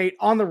 Iowa State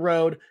on the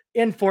road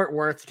in Fort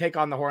Worth to take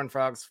on the Horned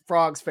Frogs.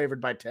 Frogs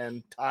favored by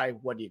 10. Ty,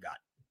 what do you got?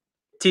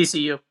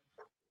 TCU.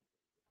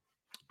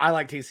 I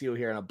like TCU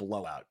here in a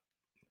blowout.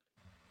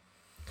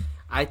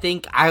 I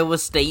think Iowa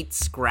State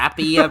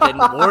scrappy. I've been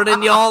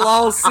warning y'all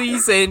all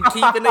season,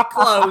 keeping it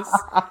close.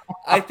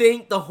 I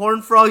think the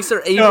Horned Frogs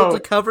are able to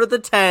cover the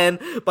 10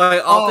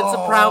 by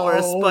offensive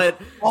prowess, but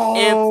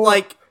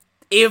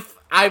if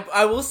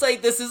I will say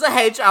this is a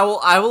hedge.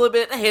 I will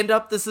admit, hand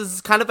up, this is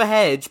kind of a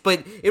hedge,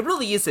 but it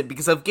really isn't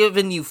because I've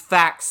given you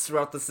facts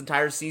throughout this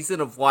entire season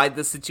of why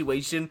this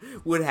situation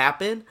would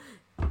happen.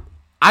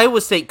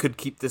 Iowa State could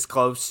keep this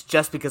close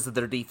just because of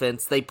their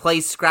defense. They play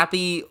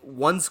scrappy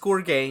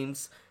one-score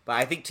games, but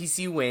I think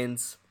TCU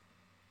wins.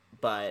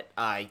 But,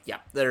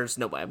 there's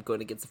no way I'm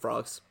going against the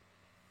Frogs.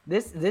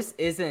 This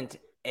isn't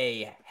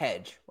a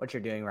hedge, what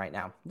you're doing right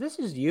now. This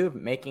is you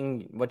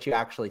making what you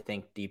actually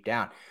think deep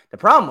down. The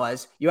problem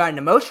was you had an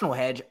emotional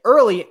hedge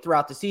early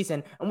throughout the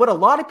season, and what a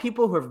lot of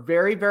people who are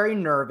very, very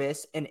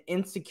nervous and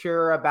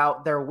insecure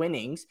about their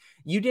winnings,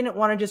 you didn't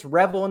want to just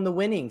revel in the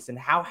winnings and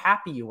how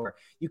happy you were.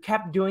 You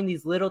kept doing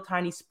these little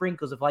tiny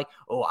sprinkles of like,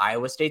 oh,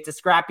 Iowa State's a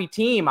scrappy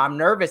team. I'm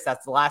nervous.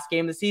 That's the last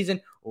game of the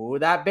season. Oh,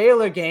 that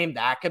Baylor game,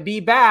 that could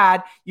be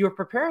bad. You were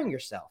preparing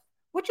yourself,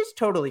 which is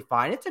totally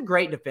fine. It's a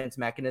great defense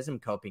mechanism,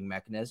 coping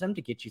mechanism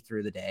to get you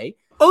through the day.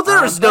 Oh,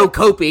 there is no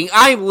coping.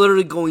 I'm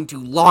literally going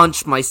to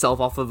launch myself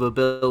off of a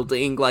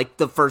building like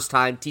the first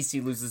time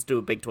TCU loses to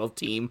a Big 12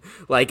 team.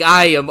 Like,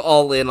 I am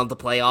all in on the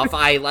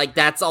playoff.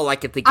 That's all I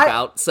can think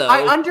about. So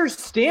I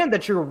understand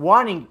that you're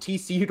wanting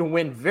TCU to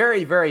win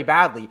very, very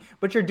badly,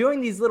 but you're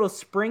doing these little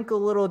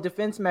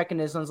defense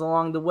mechanisms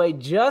along the way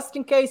just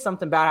in case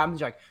something bad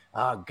happens. You're like,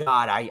 oh,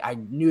 God, I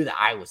knew that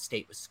Iowa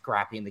State was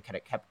scrappy and they could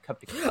have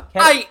kept it.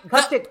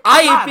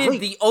 I have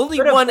been the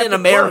only one in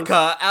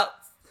America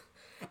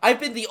I've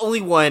been the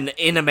only one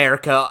in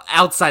America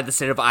outside the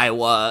state of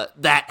Iowa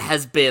that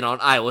has been on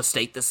Iowa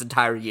State this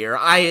entire year.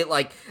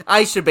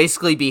 I should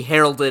basically be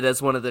heralded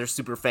as one of their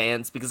super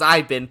fans because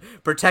I've been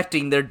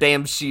protecting their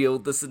damn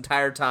shield this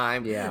entire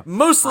time. Yeah.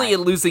 Mostly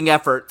in losing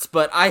efforts,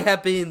 but I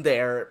have been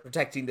there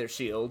protecting their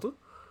shield.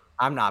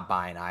 I'm not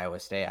buying Iowa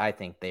State. I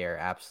think they are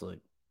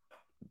absolute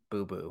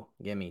boo-boo.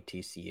 Give me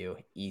TCU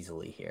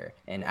easily here.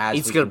 And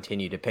as we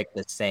continue to pick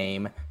the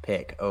same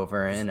pick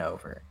over and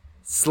over.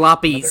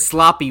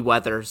 Sloppy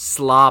weather.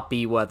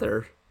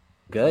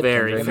 Good.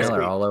 Very Kendra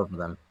Miller all over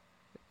them.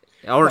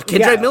 Or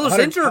Kendra Miller's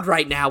injured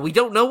right now. We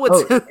don't know what's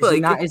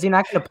Is he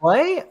not going to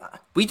play?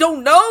 We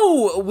don't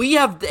know. We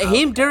have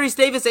him, Darius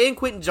Davis, and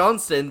Quentin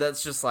Johnston.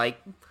 That's just like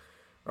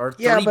our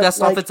three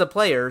best offensive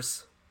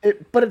players.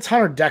 But it's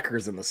Hunter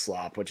Decker's in the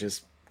slop, which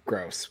is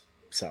gross.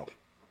 So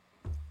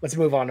let's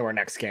move on to our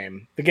next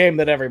game. The game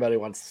that everybody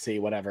wants to see,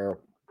 whatever.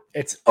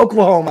 It's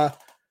Oklahoma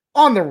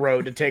on the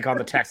road to take on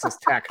the Texas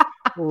Tech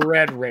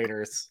Red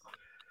Raiders.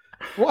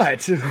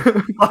 What?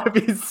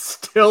 Bobby's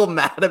still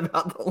mad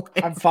about the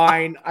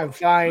line. I'm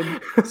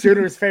fine.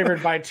 Sooners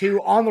favored by 2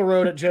 on the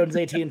road at Jones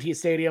AT&T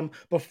Stadium.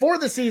 Before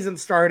the season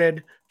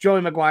started,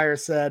 Joey McGuire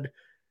said,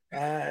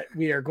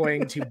 we are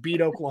going to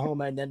beat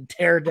Oklahoma and then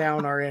tear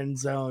down our end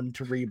zone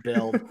to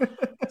rebuild.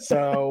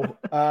 So,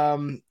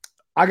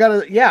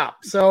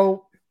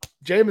 So,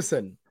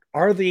 Jameson,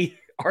 are the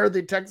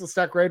Texas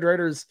Tech Red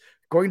Raiders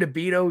going to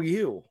beat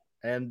OU?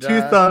 And 2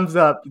 thumbs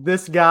up.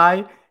 This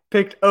guy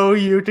picked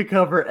OU to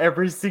cover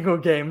every single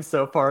game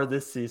so far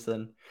this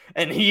season.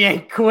 And he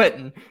ain't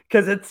quitting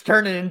because it's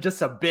turning in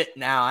just a bit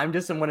now. I'm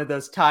just in one of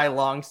those Ty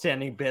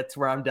long-standing bits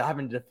where I'm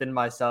having to defend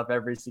myself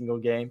every single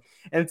game.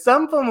 And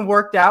some of them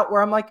worked out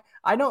where I'm like,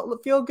 I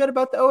don't feel good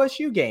about the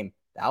OSU game.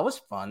 That was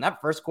fun.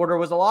 That first quarter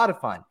was a lot of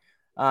fun.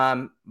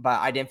 But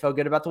I didn't feel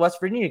good about the West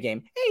Virginia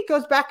game. Hey, it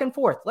goes back and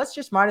forth. Let's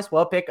just might as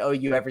well pick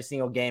OU every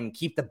single game and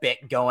keep the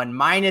bit going.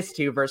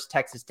 -2 versus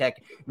Texas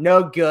Tech.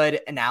 No good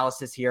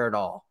analysis here at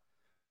all.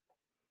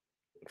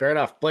 Fair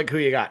enough. Blake, who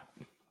you got?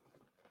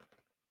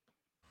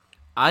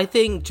 I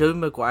think Joey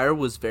McGuire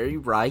was very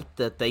right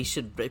that they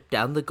should rip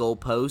down the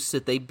goalposts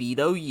if they beat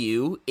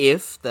OU,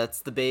 if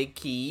that's the big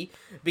key,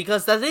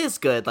 because that is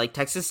good. Like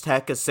Texas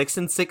Tech, a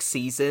 6-6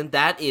 season,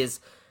 that is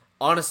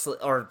honestly,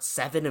 or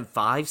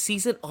 7-5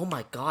 season. Oh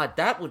my God,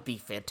 that would be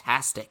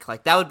fantastic.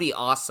 Like that would be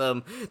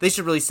awesome. They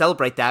should really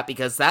celebrate that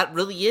because that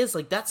really is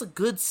that's a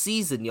good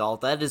season, y'all.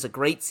 That is a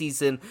great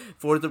season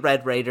for the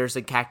Red Raiders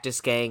and Cactus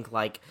Gang.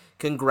 Like,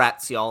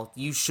 congrats, y'all.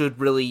 You should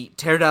really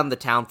tear down the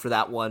town for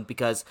that one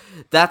because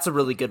that's a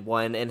really good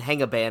one and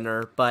hang a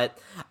banner. But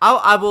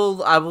I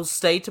will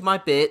stay to my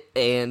bit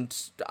and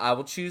I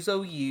will choose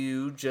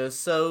OU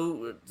just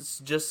so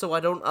I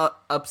don't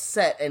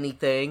upset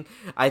anything.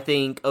 I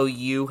think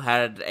OU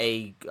had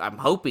I'm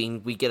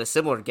hoping we get a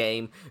similar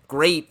game.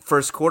 Great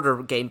first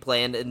quarter game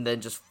plan and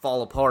then just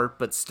fall apart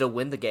but still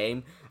win the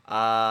game.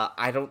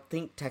 I don't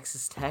think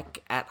Texas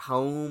Tech at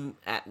home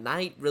at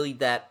night really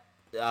that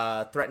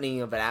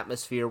threatening of an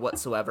atmosphere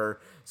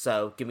whatsoever.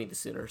 So give me the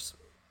Sooners.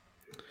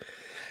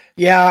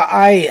 Yeah,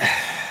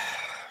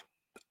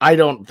 I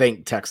don't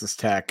think Texas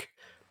Tech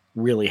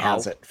really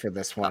has it for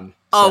this one.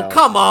 Oh,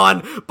 come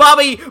on.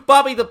 Bobby,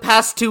 the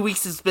past 2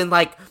 weeks has been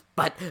like,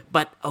 but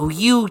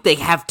OU, they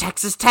have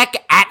Texas Tech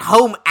at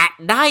home at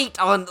night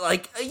on,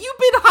 like, you've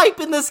been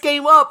hyping this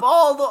game up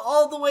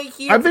all the way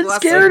here. I've been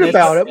scared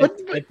about it.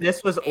 But if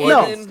this was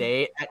Oregon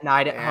State at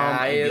night at home,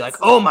 I'd be like,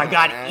 oh my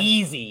God,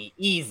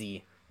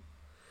 easy.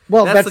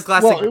 Well, that's the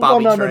classic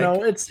Bobby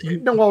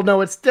trick.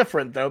 No, it's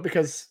different though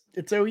because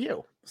it's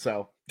OU.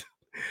 So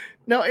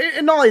no,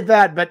 and not only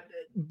that,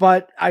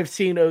 but I've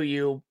seen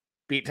OU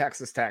beat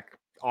Texas Tech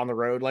on the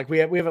road. Like we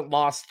haven't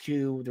lost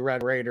to the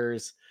Red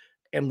Raiders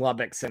in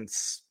Lubbock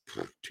since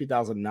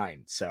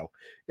 2009. So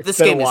this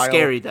game is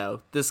scary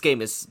though. This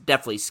game is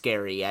definitely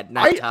scary at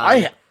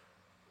nighttime.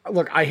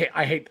 I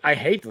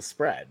hate the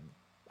spread.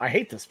 I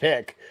hate this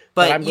pick.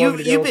 But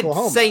you've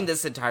been saying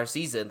this entire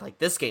season, like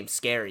this game's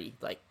scary.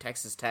 Like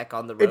Texas Tech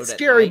on the road. It's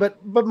scary,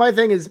 but my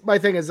thing is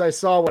I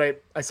saw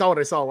what I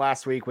saw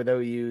last week with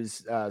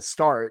OU's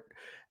start,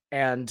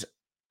 and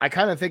I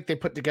kind of think they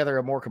put together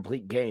a more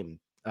complete game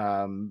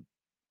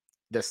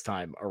this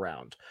time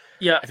around.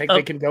 Yeah, I think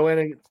they can go in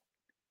and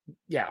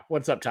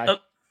What's up, Ty?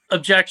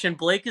 Objection.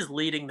 Blake is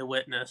leading the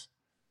witness.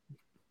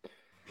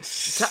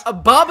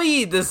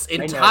 Bobby, this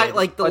entire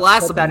the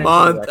last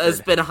month has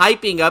been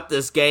hyping up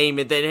this game,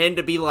 and then him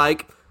to be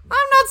like,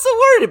 I'm not so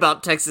worried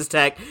about Texas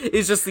Tech.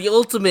 It's just the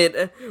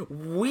ultimate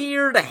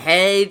weird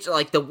hedge,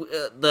 like the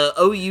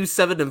OU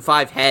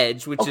 7-5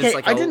 hedge, which is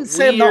like I didn't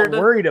say I'm not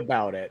worried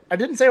about it. I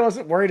didn't say I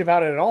wasn't worried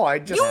about it at all. I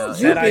just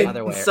you've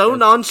been so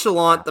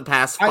nonchalant the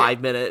past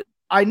 5 minutes.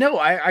 I know.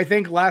 I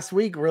think last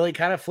week really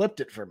kind of flipped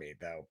it for me,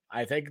 though.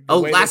 I think.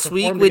 Last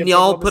week when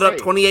y'all put up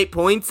 28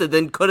 points and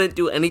then couldn't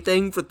do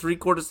anything for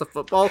 3/4 of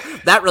football,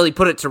 that really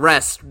put it to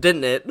rest,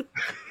 didn't it?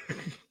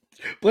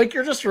 Blake,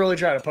 you're just really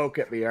trying to poke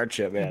at me, aren't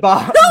you, man?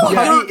 Bobby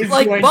is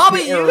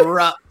going to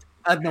erupt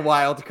on the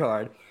wild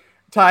card.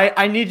 Ty,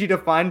 I need you to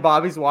find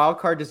Bobby's wild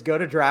card. Just go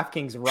to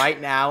DraftKings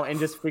right now and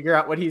just figure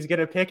out what he's going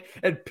to pick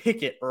and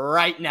pick it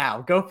right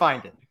now. Go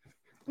find it.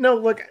 No,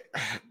 look.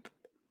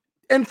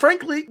 And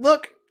frankly,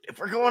 look. If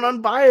we're going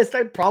unbiased,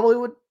 I probably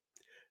would.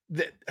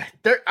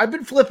 I've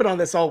been flipping on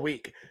this all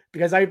week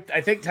because I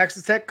think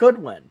Texas Tech could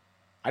win.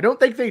 I don't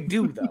think they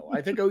do though.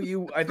 I think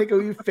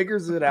OU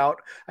figures it out.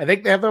 I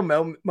think they have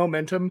the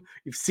momentum.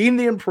 You've seen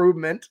the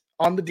improvement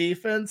on the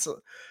defense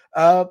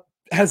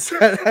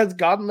has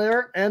gotten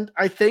there, and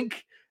I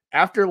think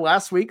after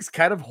last week's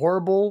kind of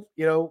horrible,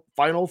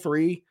 final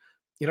three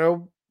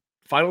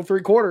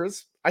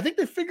quarters, I think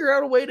they figure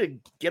out a way to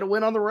get a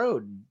win on the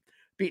road,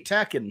 beat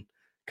Tech, and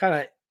kind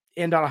of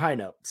end on a high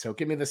note. So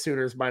give me the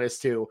Sooners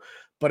 -2,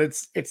 but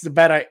it's the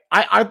bet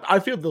I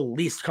feel the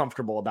least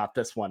comfortable about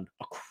this one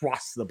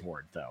across the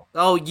board though.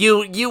 Oh,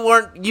 you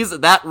weren't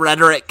using that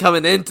rhetoric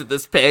coming into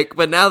this pick,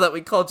 but now that we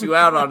called you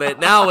out on it,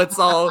 now it's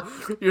all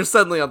you're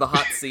suddenly on the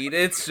hot seat.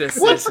 It's just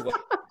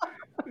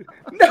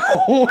No,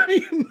 what do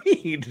you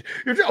mean?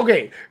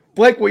 Okay,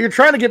 Blake, what you're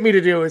trying to get me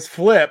to do is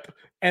flip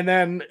and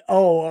then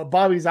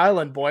Bobby's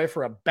Island boy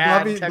for a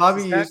bad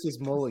Bobby used his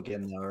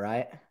mulligan though,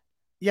 right?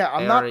 Yeah,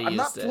 I'm not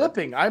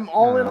flipping. I'm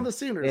all in on the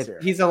Sooners here.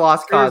 He's a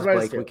lost cause,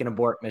 Blake. We can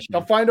abort mission.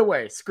 They'll find a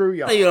way. Screw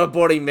y'all. You're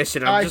aborting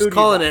mission. I'm just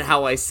calling it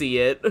how I see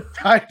it.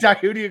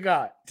 Who do you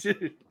got?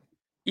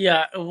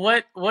 Yeah,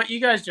 what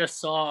you guys just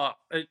saw,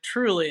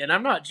 truly, and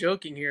I'm not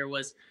joking here,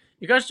 was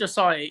you guys just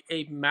saw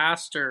a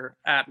master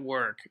at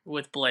work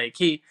with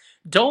Blake.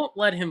 Don't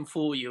let him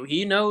fool you.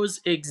 He knows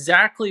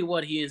exactly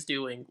what he is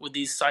doing with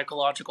these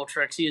psychological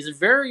tricks. He is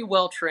very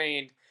well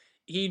trained.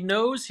 He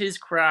knows his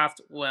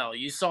craft well.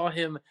 You saw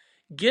him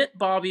get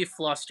Bobby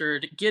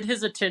flustered, get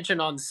his attention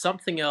on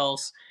something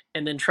else,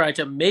 and then try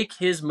to make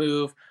his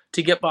move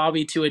to get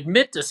Bobby to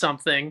admit to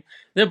something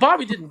that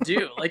Bobby didn't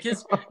do. Like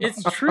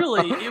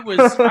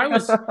I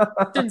was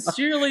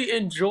sincerely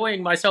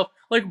enjoying myself.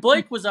 Like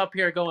Blake was up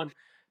here going,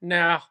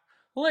 "Now,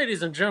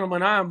 ladies and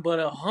gentlemen, I'm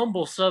but a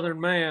humble Southern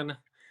man,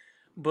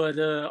 but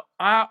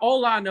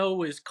all I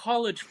know is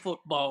college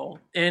football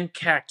and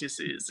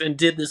cactuses," and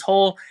did this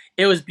whole.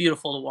 It was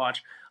beautiful to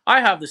watch.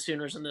 I have the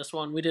Sooners in this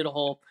one. We did a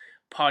whole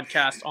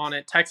podcast on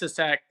it. Texas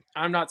Tech.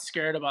 I'm not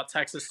scared about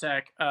Texas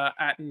Tech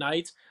at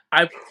night.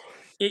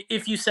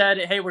 If you said,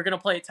 "Hey, we're gonna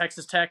play at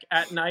Texas Tech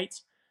at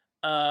night,"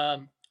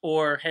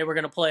 or "Hey, we're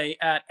gonna play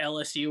at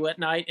LSU at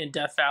night in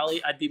Death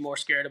Valley," I'd be more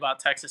scared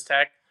about Texas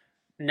Tech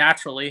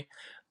naturally.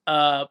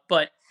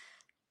 But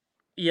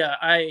yeah,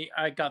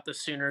 I got the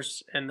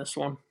Sooners in this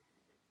one.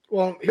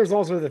 Well, here's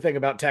also the thing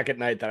about Tech at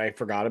Night that I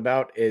forgot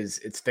about is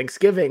it's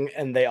Thanksgiving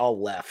and they all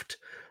left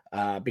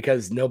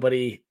because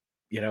nobody,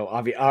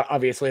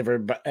 obviously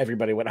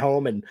everybody went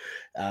home, and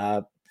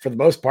for the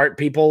most part,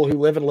 people who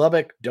live in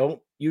Lubbock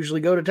don't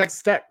usually go to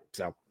Texas Tech.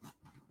 So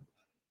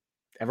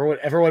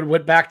everyone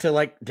went back to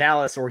like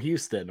Dallas or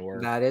Houston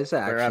or That is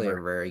actually wherever.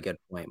 a very good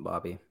point,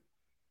 Bobby.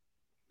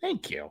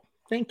 Thank you,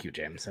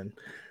 Jameson.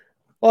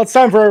 Well, it's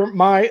time for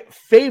my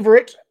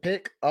favorite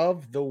pick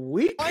of the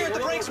week. Why aren't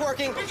the brakes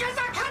working? Because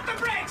I cut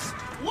the brakes!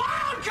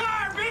 Wild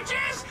card,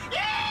 bitches! Yeah!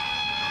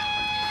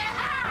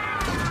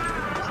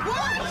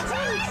 What?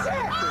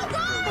 Oh,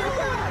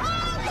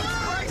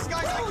 God! Brakes,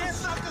 guys, I can't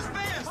stop this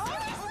van!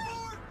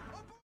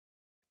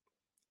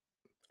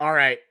 All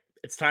right,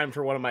 it's time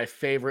for one of my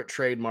favorite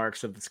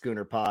trademarks of the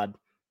Schooner Pod.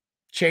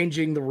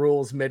 Changing the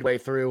rules midway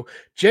through.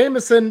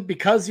 Jameson,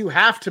 because you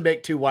have to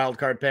make 2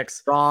 wildcard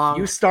picks, Wrong.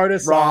 you start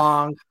us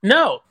Wrong. off.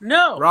 No.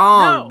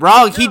 Wrong.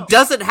 No. He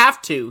doesn't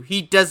have to.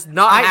 He does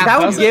not have That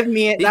to. would give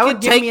me. That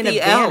would give me an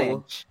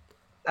advantage.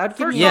 That would give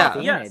First me an off,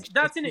 advantage. yes,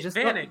 that's an Just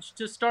advantage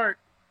to start.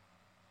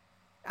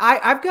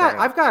 I've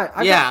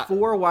got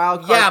 4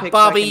 wild cards. Yeah,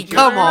 Bobby,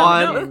 come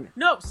on.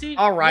 No, see.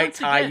 All right, once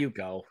Ty, again, you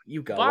go.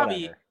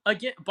 Bobby,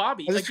 whatever.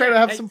 Bobby. I was just again, trying to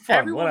have some fun,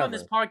 Everyone on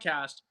this whatever.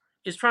 podcast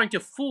is trying to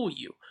fool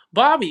you.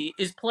 Bobby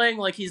is playing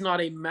like he's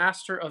not a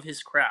master of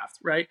his craft,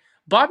 right?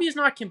 Bobby is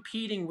not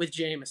competing with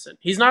Jameson.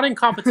 He's not in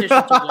competition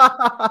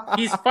to win.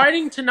 He's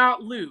fighting to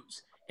not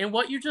lose. And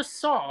what you just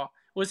saw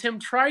was him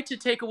try to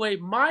take away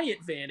my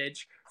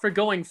advantage for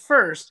going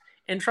first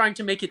and trying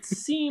to make it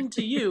seem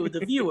to you,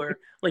 the viewer,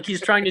 like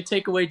he's trying to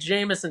take away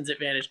Jameson's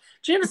advantage.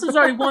 Jameson's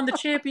already won the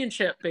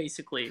championship,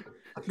 basically.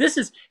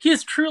 He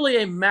is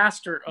truly a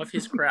master of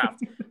his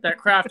craft. That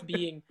craft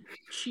being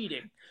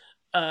cheating.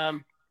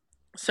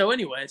 So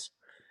anyways,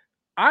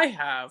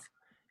 there's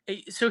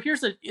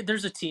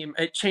a team,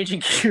 changing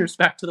gears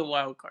back to the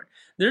wild card.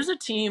 There's a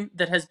team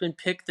that has been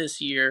picked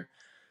this year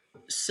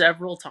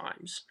several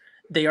times.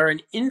 They are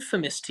an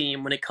infamous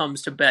team when it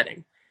comes to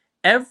betting.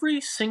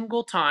 Every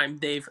single time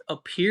they've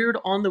appeared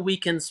on the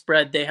weekend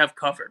spread, they have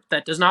covered.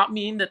 That does not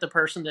mean that the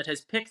person that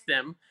has picked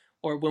them,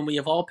 or when we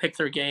have all picked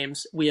their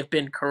games, we have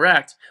been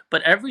correct.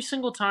 But every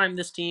single time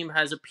this team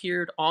has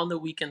appeared on the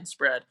weekend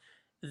spread,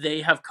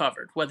 they have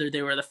covered, whether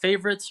they were the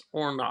favorites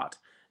or not.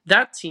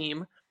 That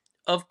team,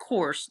 of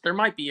course, there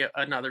might be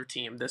another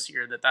team this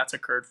year that's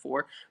occurred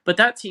for, but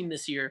that team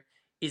this year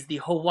is the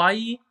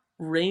Hawaii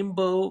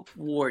Rainbow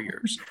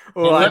Warriors.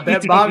 Well, I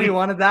bet Bobby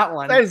wanted that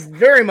one. That is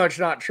very much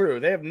not true.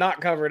 They have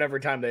not covered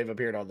every time they've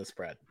appeared on the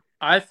spread.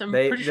 I'm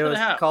pretty sure they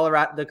have.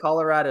 The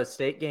Colorado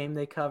State game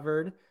they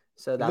covered.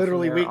 So that's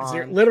literally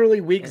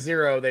week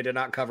 0, they did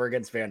not cover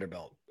against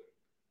Vanderbilt.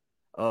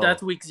 Oh,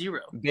 that's week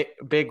 0.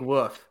 Big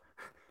woof.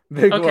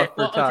 Big woof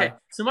for Ty. Okay.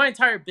 So my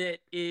entire bit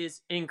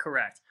is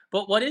incorrect.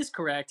 But what is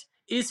correct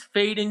is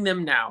fading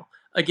them now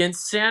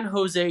against San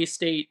Jose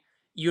State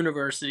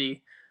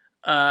University.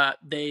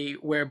 They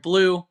wear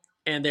blue,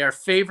 and they are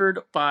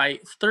favored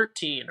by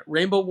 13.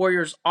 Rainbow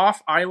Warriors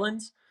off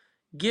islands.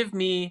 Give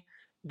me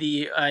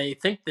I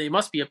think they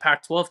must be a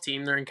Pac-12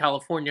 team. They're in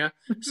California.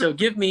 So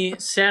give me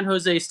San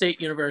Jose State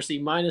University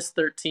minus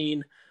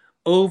 13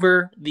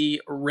 over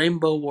the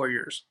Rainbow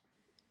Warriors.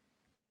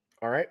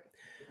 All right.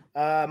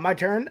 My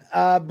turn.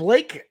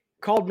 Blake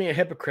called me a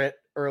hypocrite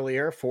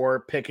earlier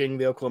for picking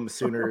the Oklahoma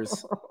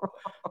Sooners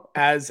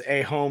as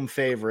a home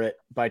favorite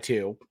by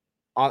 2.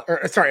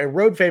 A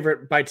road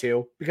favorite by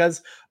 2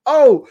 because,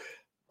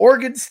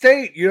 Oregon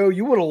State,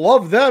 you would have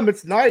loved them.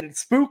 It's night. It's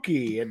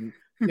spooky. And,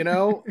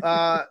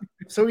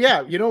 so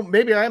yeah,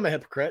 maybe I am a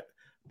hypocrite,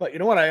 but you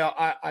know what?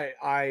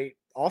 I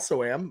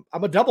also am.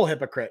 I'm a double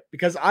hypocrite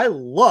because I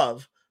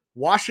love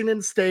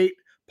Washington State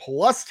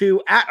 +2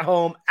 at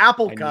home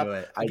Apple Cup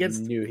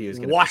against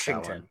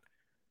Washington.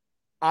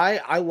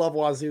 I love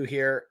Wazoo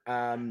here.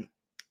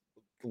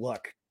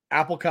 Look,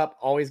 Apple Cup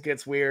always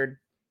gets weird.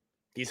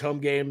 These home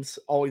games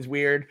always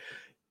weird.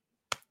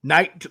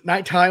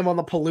 Nighttime on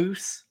the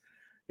Palouse.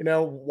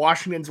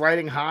 Washington's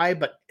riding high,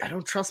 but I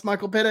don't trust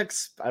Michael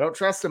Penix. I don't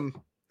trust him,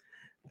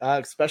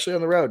 especially on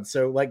the road.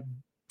 So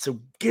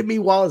give me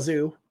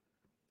Wazoo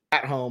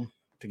at home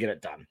to get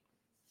it done.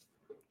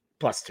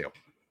 +2.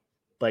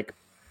 Like.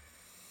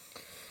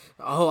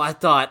 Oh, I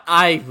thought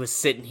I was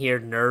sitting here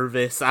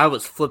nervous. I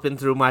was flipping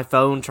through my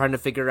phone trying to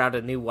figure out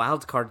a new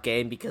wildcard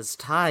game because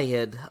Ty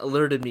had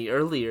alerted me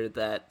earlier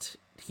that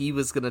he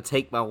was going to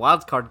take my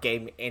wildcard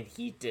game, and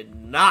he did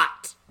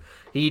not.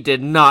 He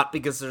did not,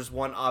 because there's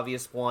one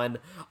obvious one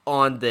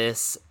on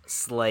this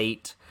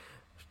slate.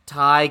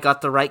 Ty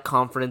got the right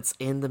conference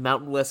in the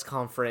Mountain West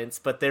Conference,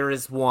 but there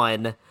is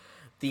one.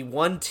 The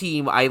one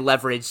team I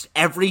leveraged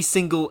every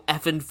single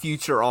effing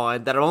future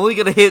on that I'm only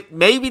going to hit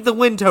maybe the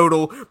win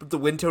total, but the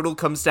win total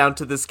comes down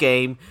to this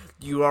game.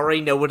 You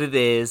already know what it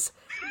is.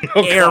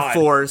 Air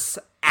Force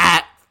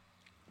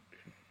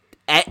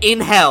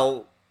in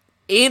hell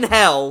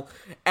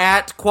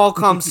at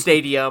Qualcomm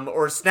Stadium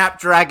or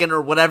Snapdragon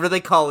or whatever they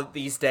call it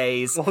these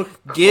days.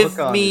 Give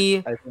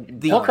me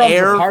the Qualcomm's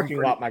Air a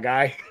parking lot, my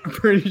guy. I'm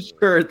pretty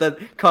sure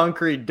that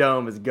concrete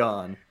dome is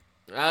gone.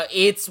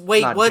 It's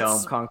wait, Not what's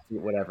dome, concrete,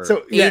 whatever.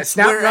 So yeah, It's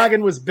where-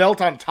 Snapdragon was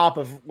built on top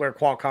of where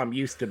Qualcomm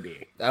used to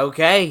be.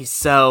 okay?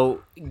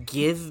 So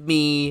give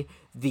me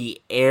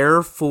the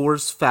Air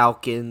Force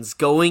Falcons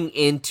going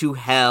into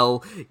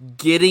hell,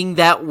 getting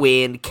that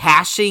win,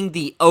 cashing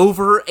the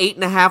over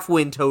 8.5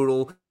 win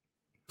total.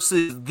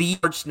 Versus the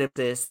arch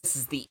nemesis. This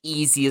is the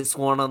easiest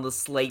one on the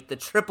slate. The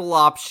triple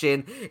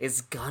option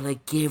is gonna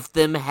give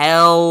them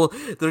hell.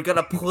 They're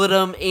gonna put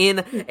them in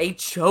a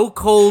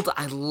chokehold.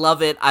 I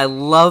love it. I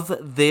love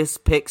this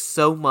pick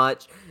so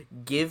much.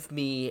 Give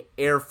me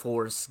Air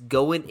Force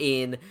going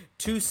in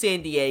to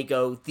San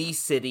Diego, the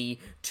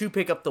city, to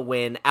pick up the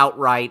win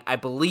outright. I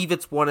believe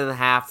it's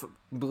 1.5.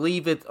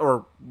 Believe it,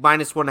 or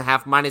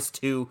 -1.5,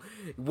 -2,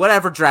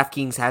 whatever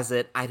DraftKings has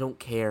it. I don't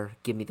care.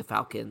 Give me the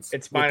Falcons.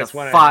 It's With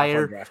 -1.5 on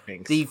fire,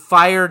 DraftKings. the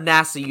fire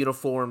NASA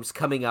uniforms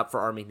coming up for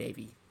Army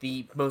Navy.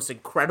 The most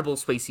incredible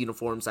space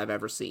uniforms I've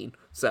ever seen.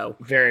 So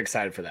Very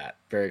excited for that.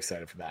 Very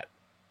excited for that.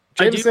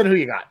 I do- Jameson, who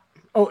you got?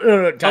 Oh,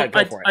 no, Todd,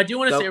 go for it. I do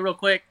want to Go. say real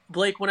quick,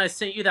 Blake, when I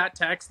sent you that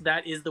text,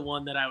 that is the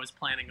one that I was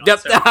planning on. yep,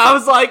 So I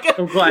was like,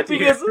 I'm glad to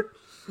hear.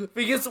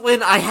 because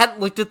when I hadn't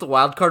looked at the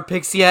wild card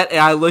picks yet, and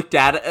I looked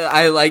at it,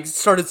 I like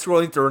started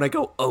scrolling through, and I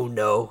go, "Oh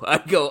no!"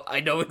 I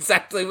know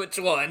exactly which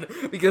one,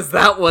 because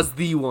that was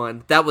the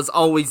one. That was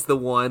always the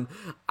one.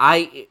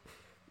 I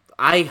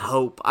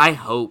hope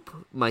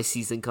my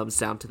season comes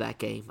down to that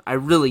game. I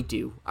really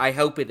do. I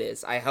hope it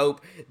is. I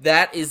hope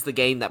that is the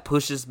game that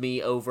pushes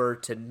me over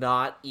to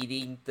not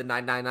eating the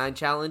 999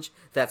 challenge.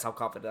 That's how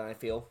confident I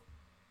feel.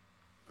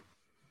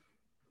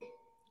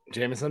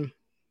 Jameson?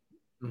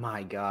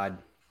 My God.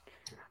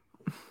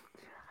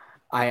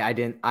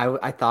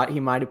 I thought he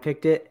might have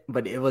picked it,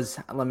 but it was,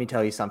 let me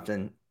tell you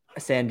something.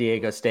 San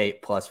Diego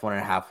State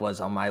 +1.5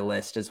 was on my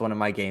list as one of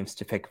my games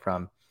to pick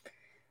from.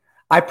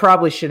 I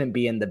probably shouldn't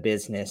be in the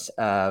business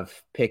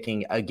of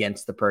picking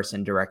against the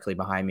person directly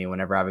behind me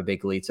whenever I have a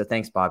big lead. So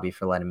thanks, Bobby,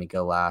 for letting me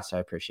go last. I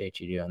appreciate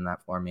you doing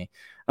that for me.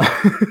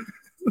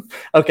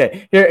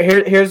 Okay,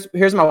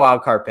 here's my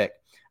wild card pick.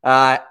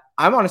 I'm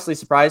honestly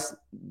surprised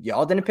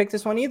y'all didn't pick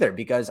this one either,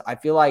 because I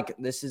feel like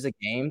this is a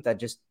game that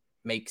just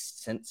makes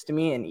sense to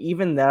me. And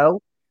even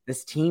though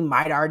this team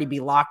might already be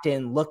locked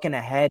in, looking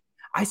ahead,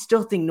 I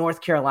still think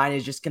North Carolina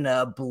is just going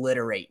to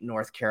obliterate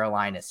North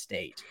Carolina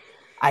State.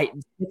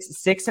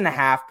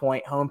 6.5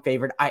 point home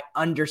favorite. I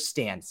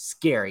understand.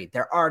 Scary.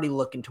 They're already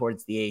looking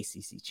towards the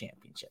ACC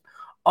championship.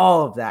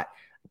 All of that.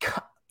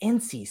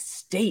 NC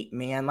State,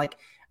 man. Like,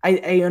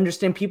 I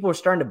understand people are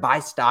starting to buy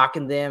stock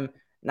in them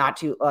not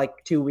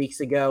 2 weeks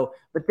ago.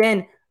 But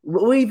then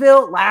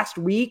Louisville last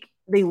week,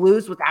 they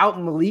lose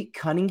without Malik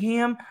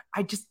Cunningham.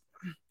 I just,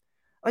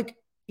 like,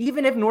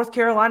 even if North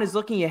Carolina is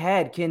looking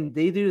ahead, can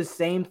they do the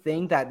same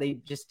thing that they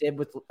just did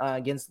with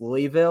against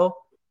Louisville,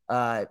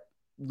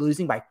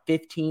 losing by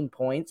 15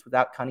 points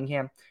without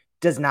Cunningham?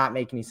 Does not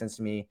make any sense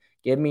to me.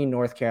 Give me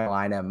North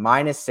Carolina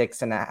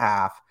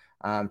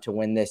 -6.5 to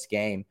win this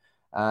game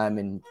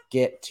and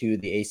get to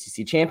the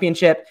ACC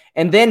championship.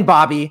 And then,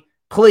 Bobby,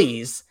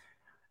 please,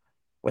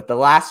 with the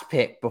last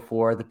pick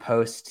before the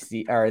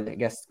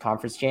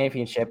conference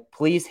championship,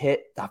 please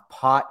hit the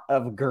pot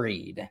of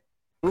greed.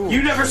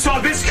 You never saw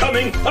this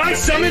coming. I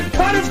summoned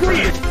Pot of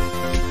Greed.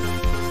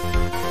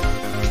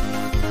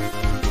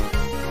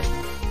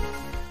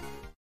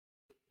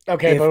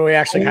 Okay, but we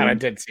actually kind of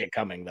did see it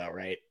coming, though,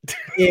 right?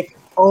 If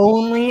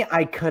only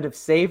I could have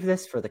saved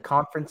this for the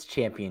conference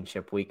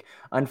championship week.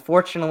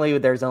 Unfortunately,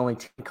 there's only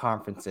 2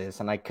 conferences,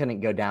 and I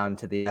couldn't go down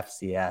to the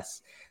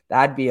FCS.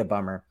 That'd be a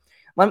bummer.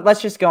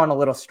 Let's just go on a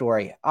little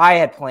story. I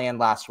had planned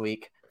last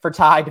week for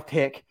Ty to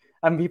pick,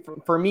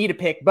 for me to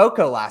pick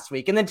Boko last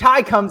week, and then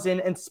Ty comes in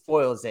and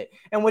spoils it.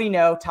 And what do you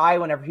know? Ty,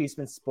 whenever he's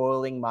been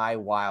spoiling my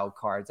wild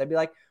cards, I'd be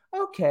like,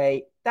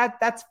 okay,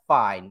 that's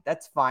fine.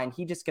 That's fine.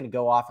 He's just going to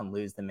go off and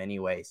lose them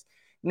anyways.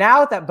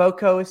 Now that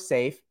Boko is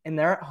safe and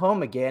they're at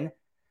home again,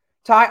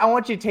 Ty, I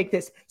want you to take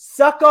this.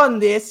 Suck on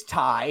this,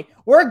 Ty.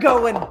 We're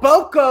going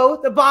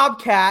Boko the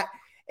Bobcat,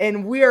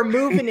 and we are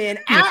moving in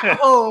at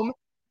home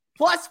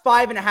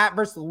 +5.5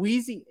 versus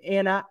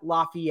Louisiana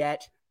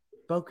Lafayette.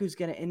 Boku's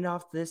going to end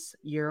off this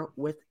year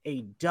with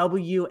a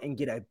W and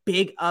get a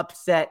big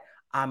upset.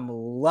 I'm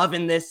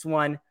loving this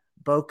one.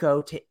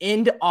 Boko to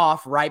end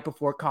off right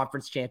before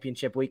conference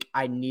championship week.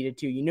 I needed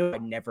to. You knew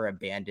I'd never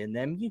abandon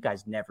them. You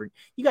guys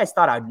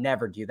thought I'd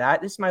never do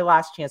that. This is my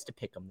last chance to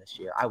pick them this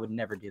year. I would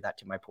never do that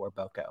to my poor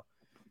Boko.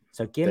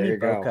 So give me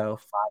Boko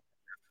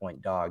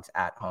 5-point dogs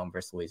at home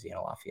versus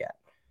Louisiana Lafayette.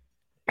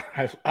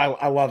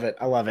 I love it.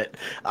 I love it.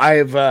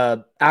 I've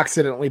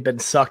accidentally been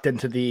sucked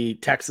into the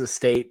Texas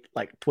State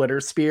Twitter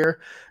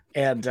sphere,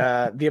 and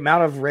the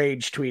amount of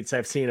rage tweets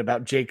I've seen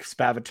about Jake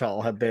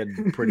Spavital have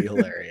been pretty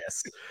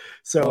hilarious.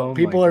 So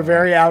people are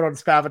very out on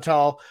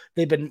Spavital.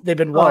 They've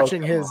been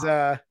watching his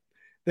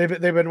they've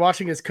been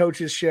watching his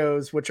coaches'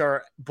 shows, which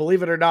are,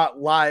 believe it or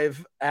not,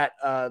 live at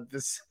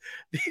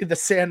the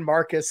San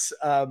Marcos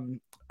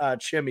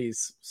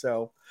Chimneys.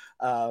 So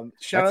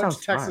shout out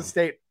to Texas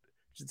State.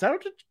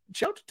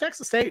 Shout out to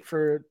Texas State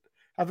for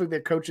having their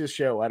coaches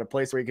show at a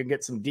place where you can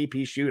get some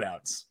DP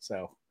shootouts.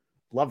 So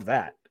Love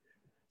that.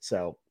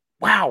 So,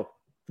 wow.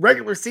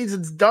 Regular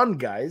season's done,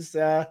 guys.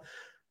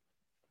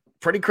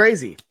 Pretty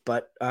crazy,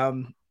 but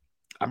I'm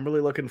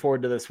really looking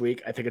forward to this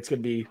week. I think it's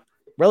going to be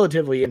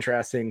relatively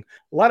interesting.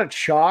 A lot of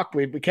chalk.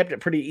 We kept it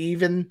pretty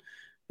even,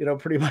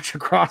 pretty much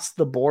across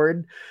the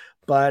board.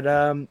 But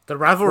the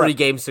rivalry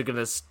games are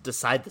going to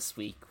decide this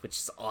week, which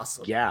is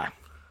awesome. Yeah.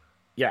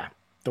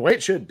 The way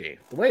it should be.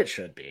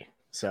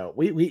 So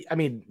we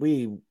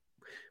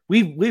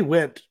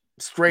went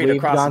straight We've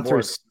across gone the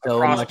board, through so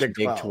across much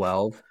Big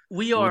 12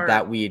 We are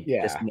that we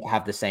just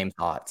have the same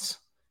thoughts.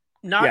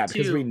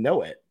 Because we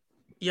know it.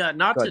 Yeah,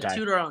 not Go to ahead, Ty.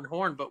 toot our own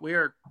horn, but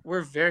we're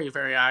very,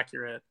 very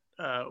accurate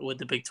with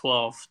the Big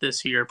 12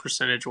 this year,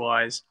 percentage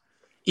wise.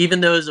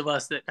 Even those of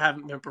us that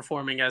haven't been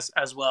performing as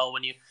well,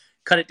 when you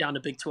cut it down to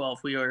Big 12,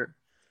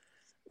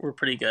 we're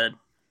pretty good.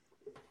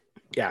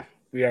 Yeah,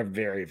 we are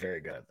very,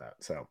 very good at that.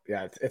 So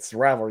yeah, it's the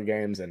rivalry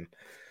games and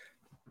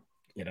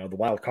the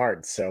wild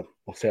cards. So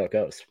we'll see how it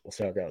goes.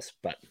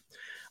 But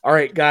all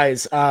right,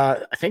 guys,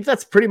 I think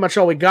that's pretty much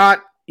all we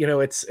got.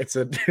 It's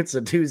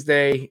a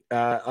Tuesday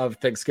of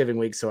Thanksgiving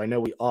week, so I know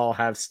we all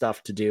have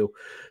stuff to do.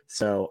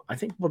 So I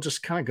think we'll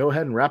just kind of go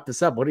ahead and wrap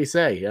this up. What do you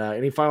say?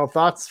 Any final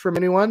thoughts from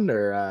anyone,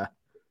 or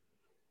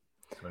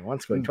going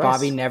once, going twice?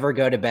 Bobby, never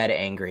go to bed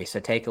angry. So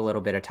take a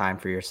little bit of time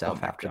for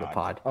yourself after the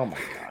pod. Oh my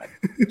God,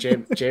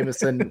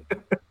 Jameson,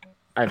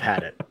 I've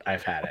had it.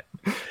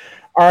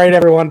 All right,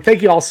 everyone,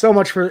 thank you all so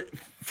much for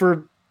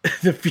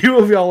the few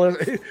of y'all,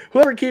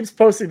 whoever keeps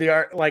posting the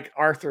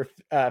Arthur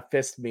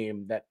Fist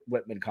meme that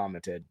Whitman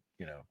commented,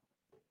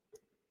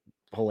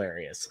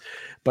 hilarious.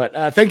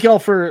 But thank you all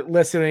for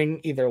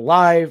listening, either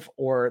live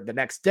or the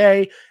next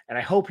day. And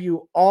I hope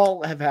you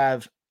all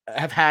have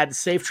had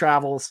safe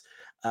travels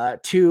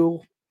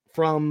to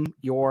from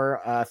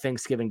your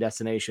Thanksgiving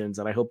destinations.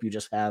 And I hope you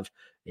just have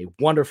a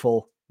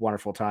wonderful,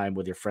 wonderful time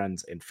with your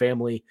friends and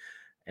family.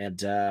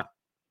 And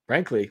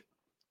frankly,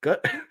 good.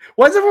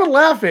 Why is everyone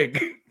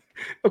laughing?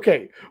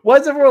 Okay, why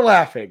is everyone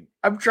laughing?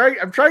 I'm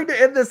trying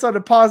to end this on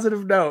a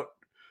positive note.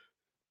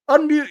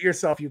 Unmute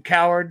yourself, you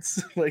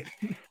cowards.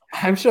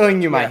 I'm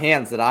showing you my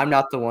hands that I'm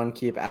not the one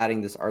keep adding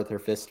this Arthur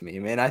Fist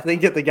meme. And I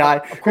think it's the guy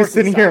who's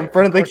sitting here in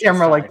front of the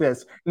camera like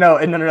this. No,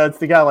 it's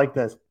the guy like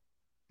this.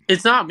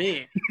 It's not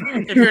me.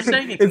 If you're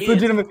saying it's me,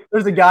 legitimate.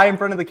 There's a guy in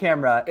front of the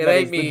camera. It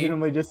ain't me.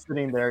 Legitimately just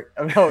sitting there.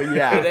 Oh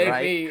yeah,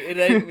 It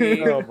ain't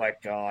me. Oh my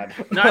God.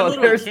 No, I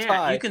literally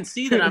can't. You can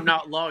see that I'm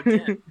not logged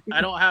in. I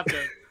don't have to.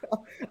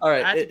 All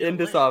right, end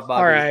this off,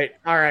 Bobby.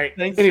 All right.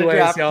 Thanks,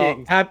 anyways,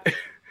 y'all.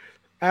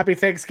 Happy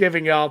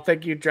Thanksgiving, y'all.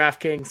 Thank you,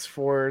 DraftKings,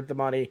 for the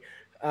money.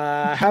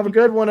 Have a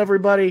good one,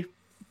 everybody.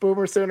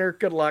 Boomer Sooner.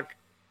 Good luck.